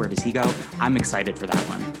DeVito, where does he go? I'm excited for that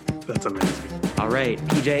one. That's amazing. All right,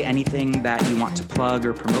 PJ, anything that you want to plug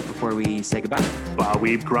or promote before we say goodbye? Ba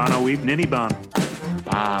weeb grana weeb niniban.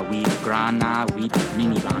 Ba weeb grana weeb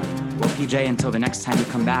niniban. Well, PJ, until the next time you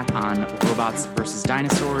come back on Robots versus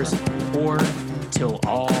Dinosaurs, or Till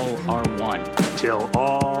All Are One. Till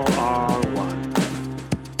all are one.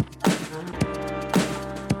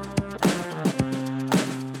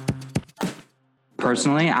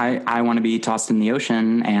 Personally, I want to be tossed in the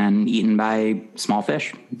ocean and eaten by small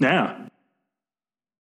fish. Yeah.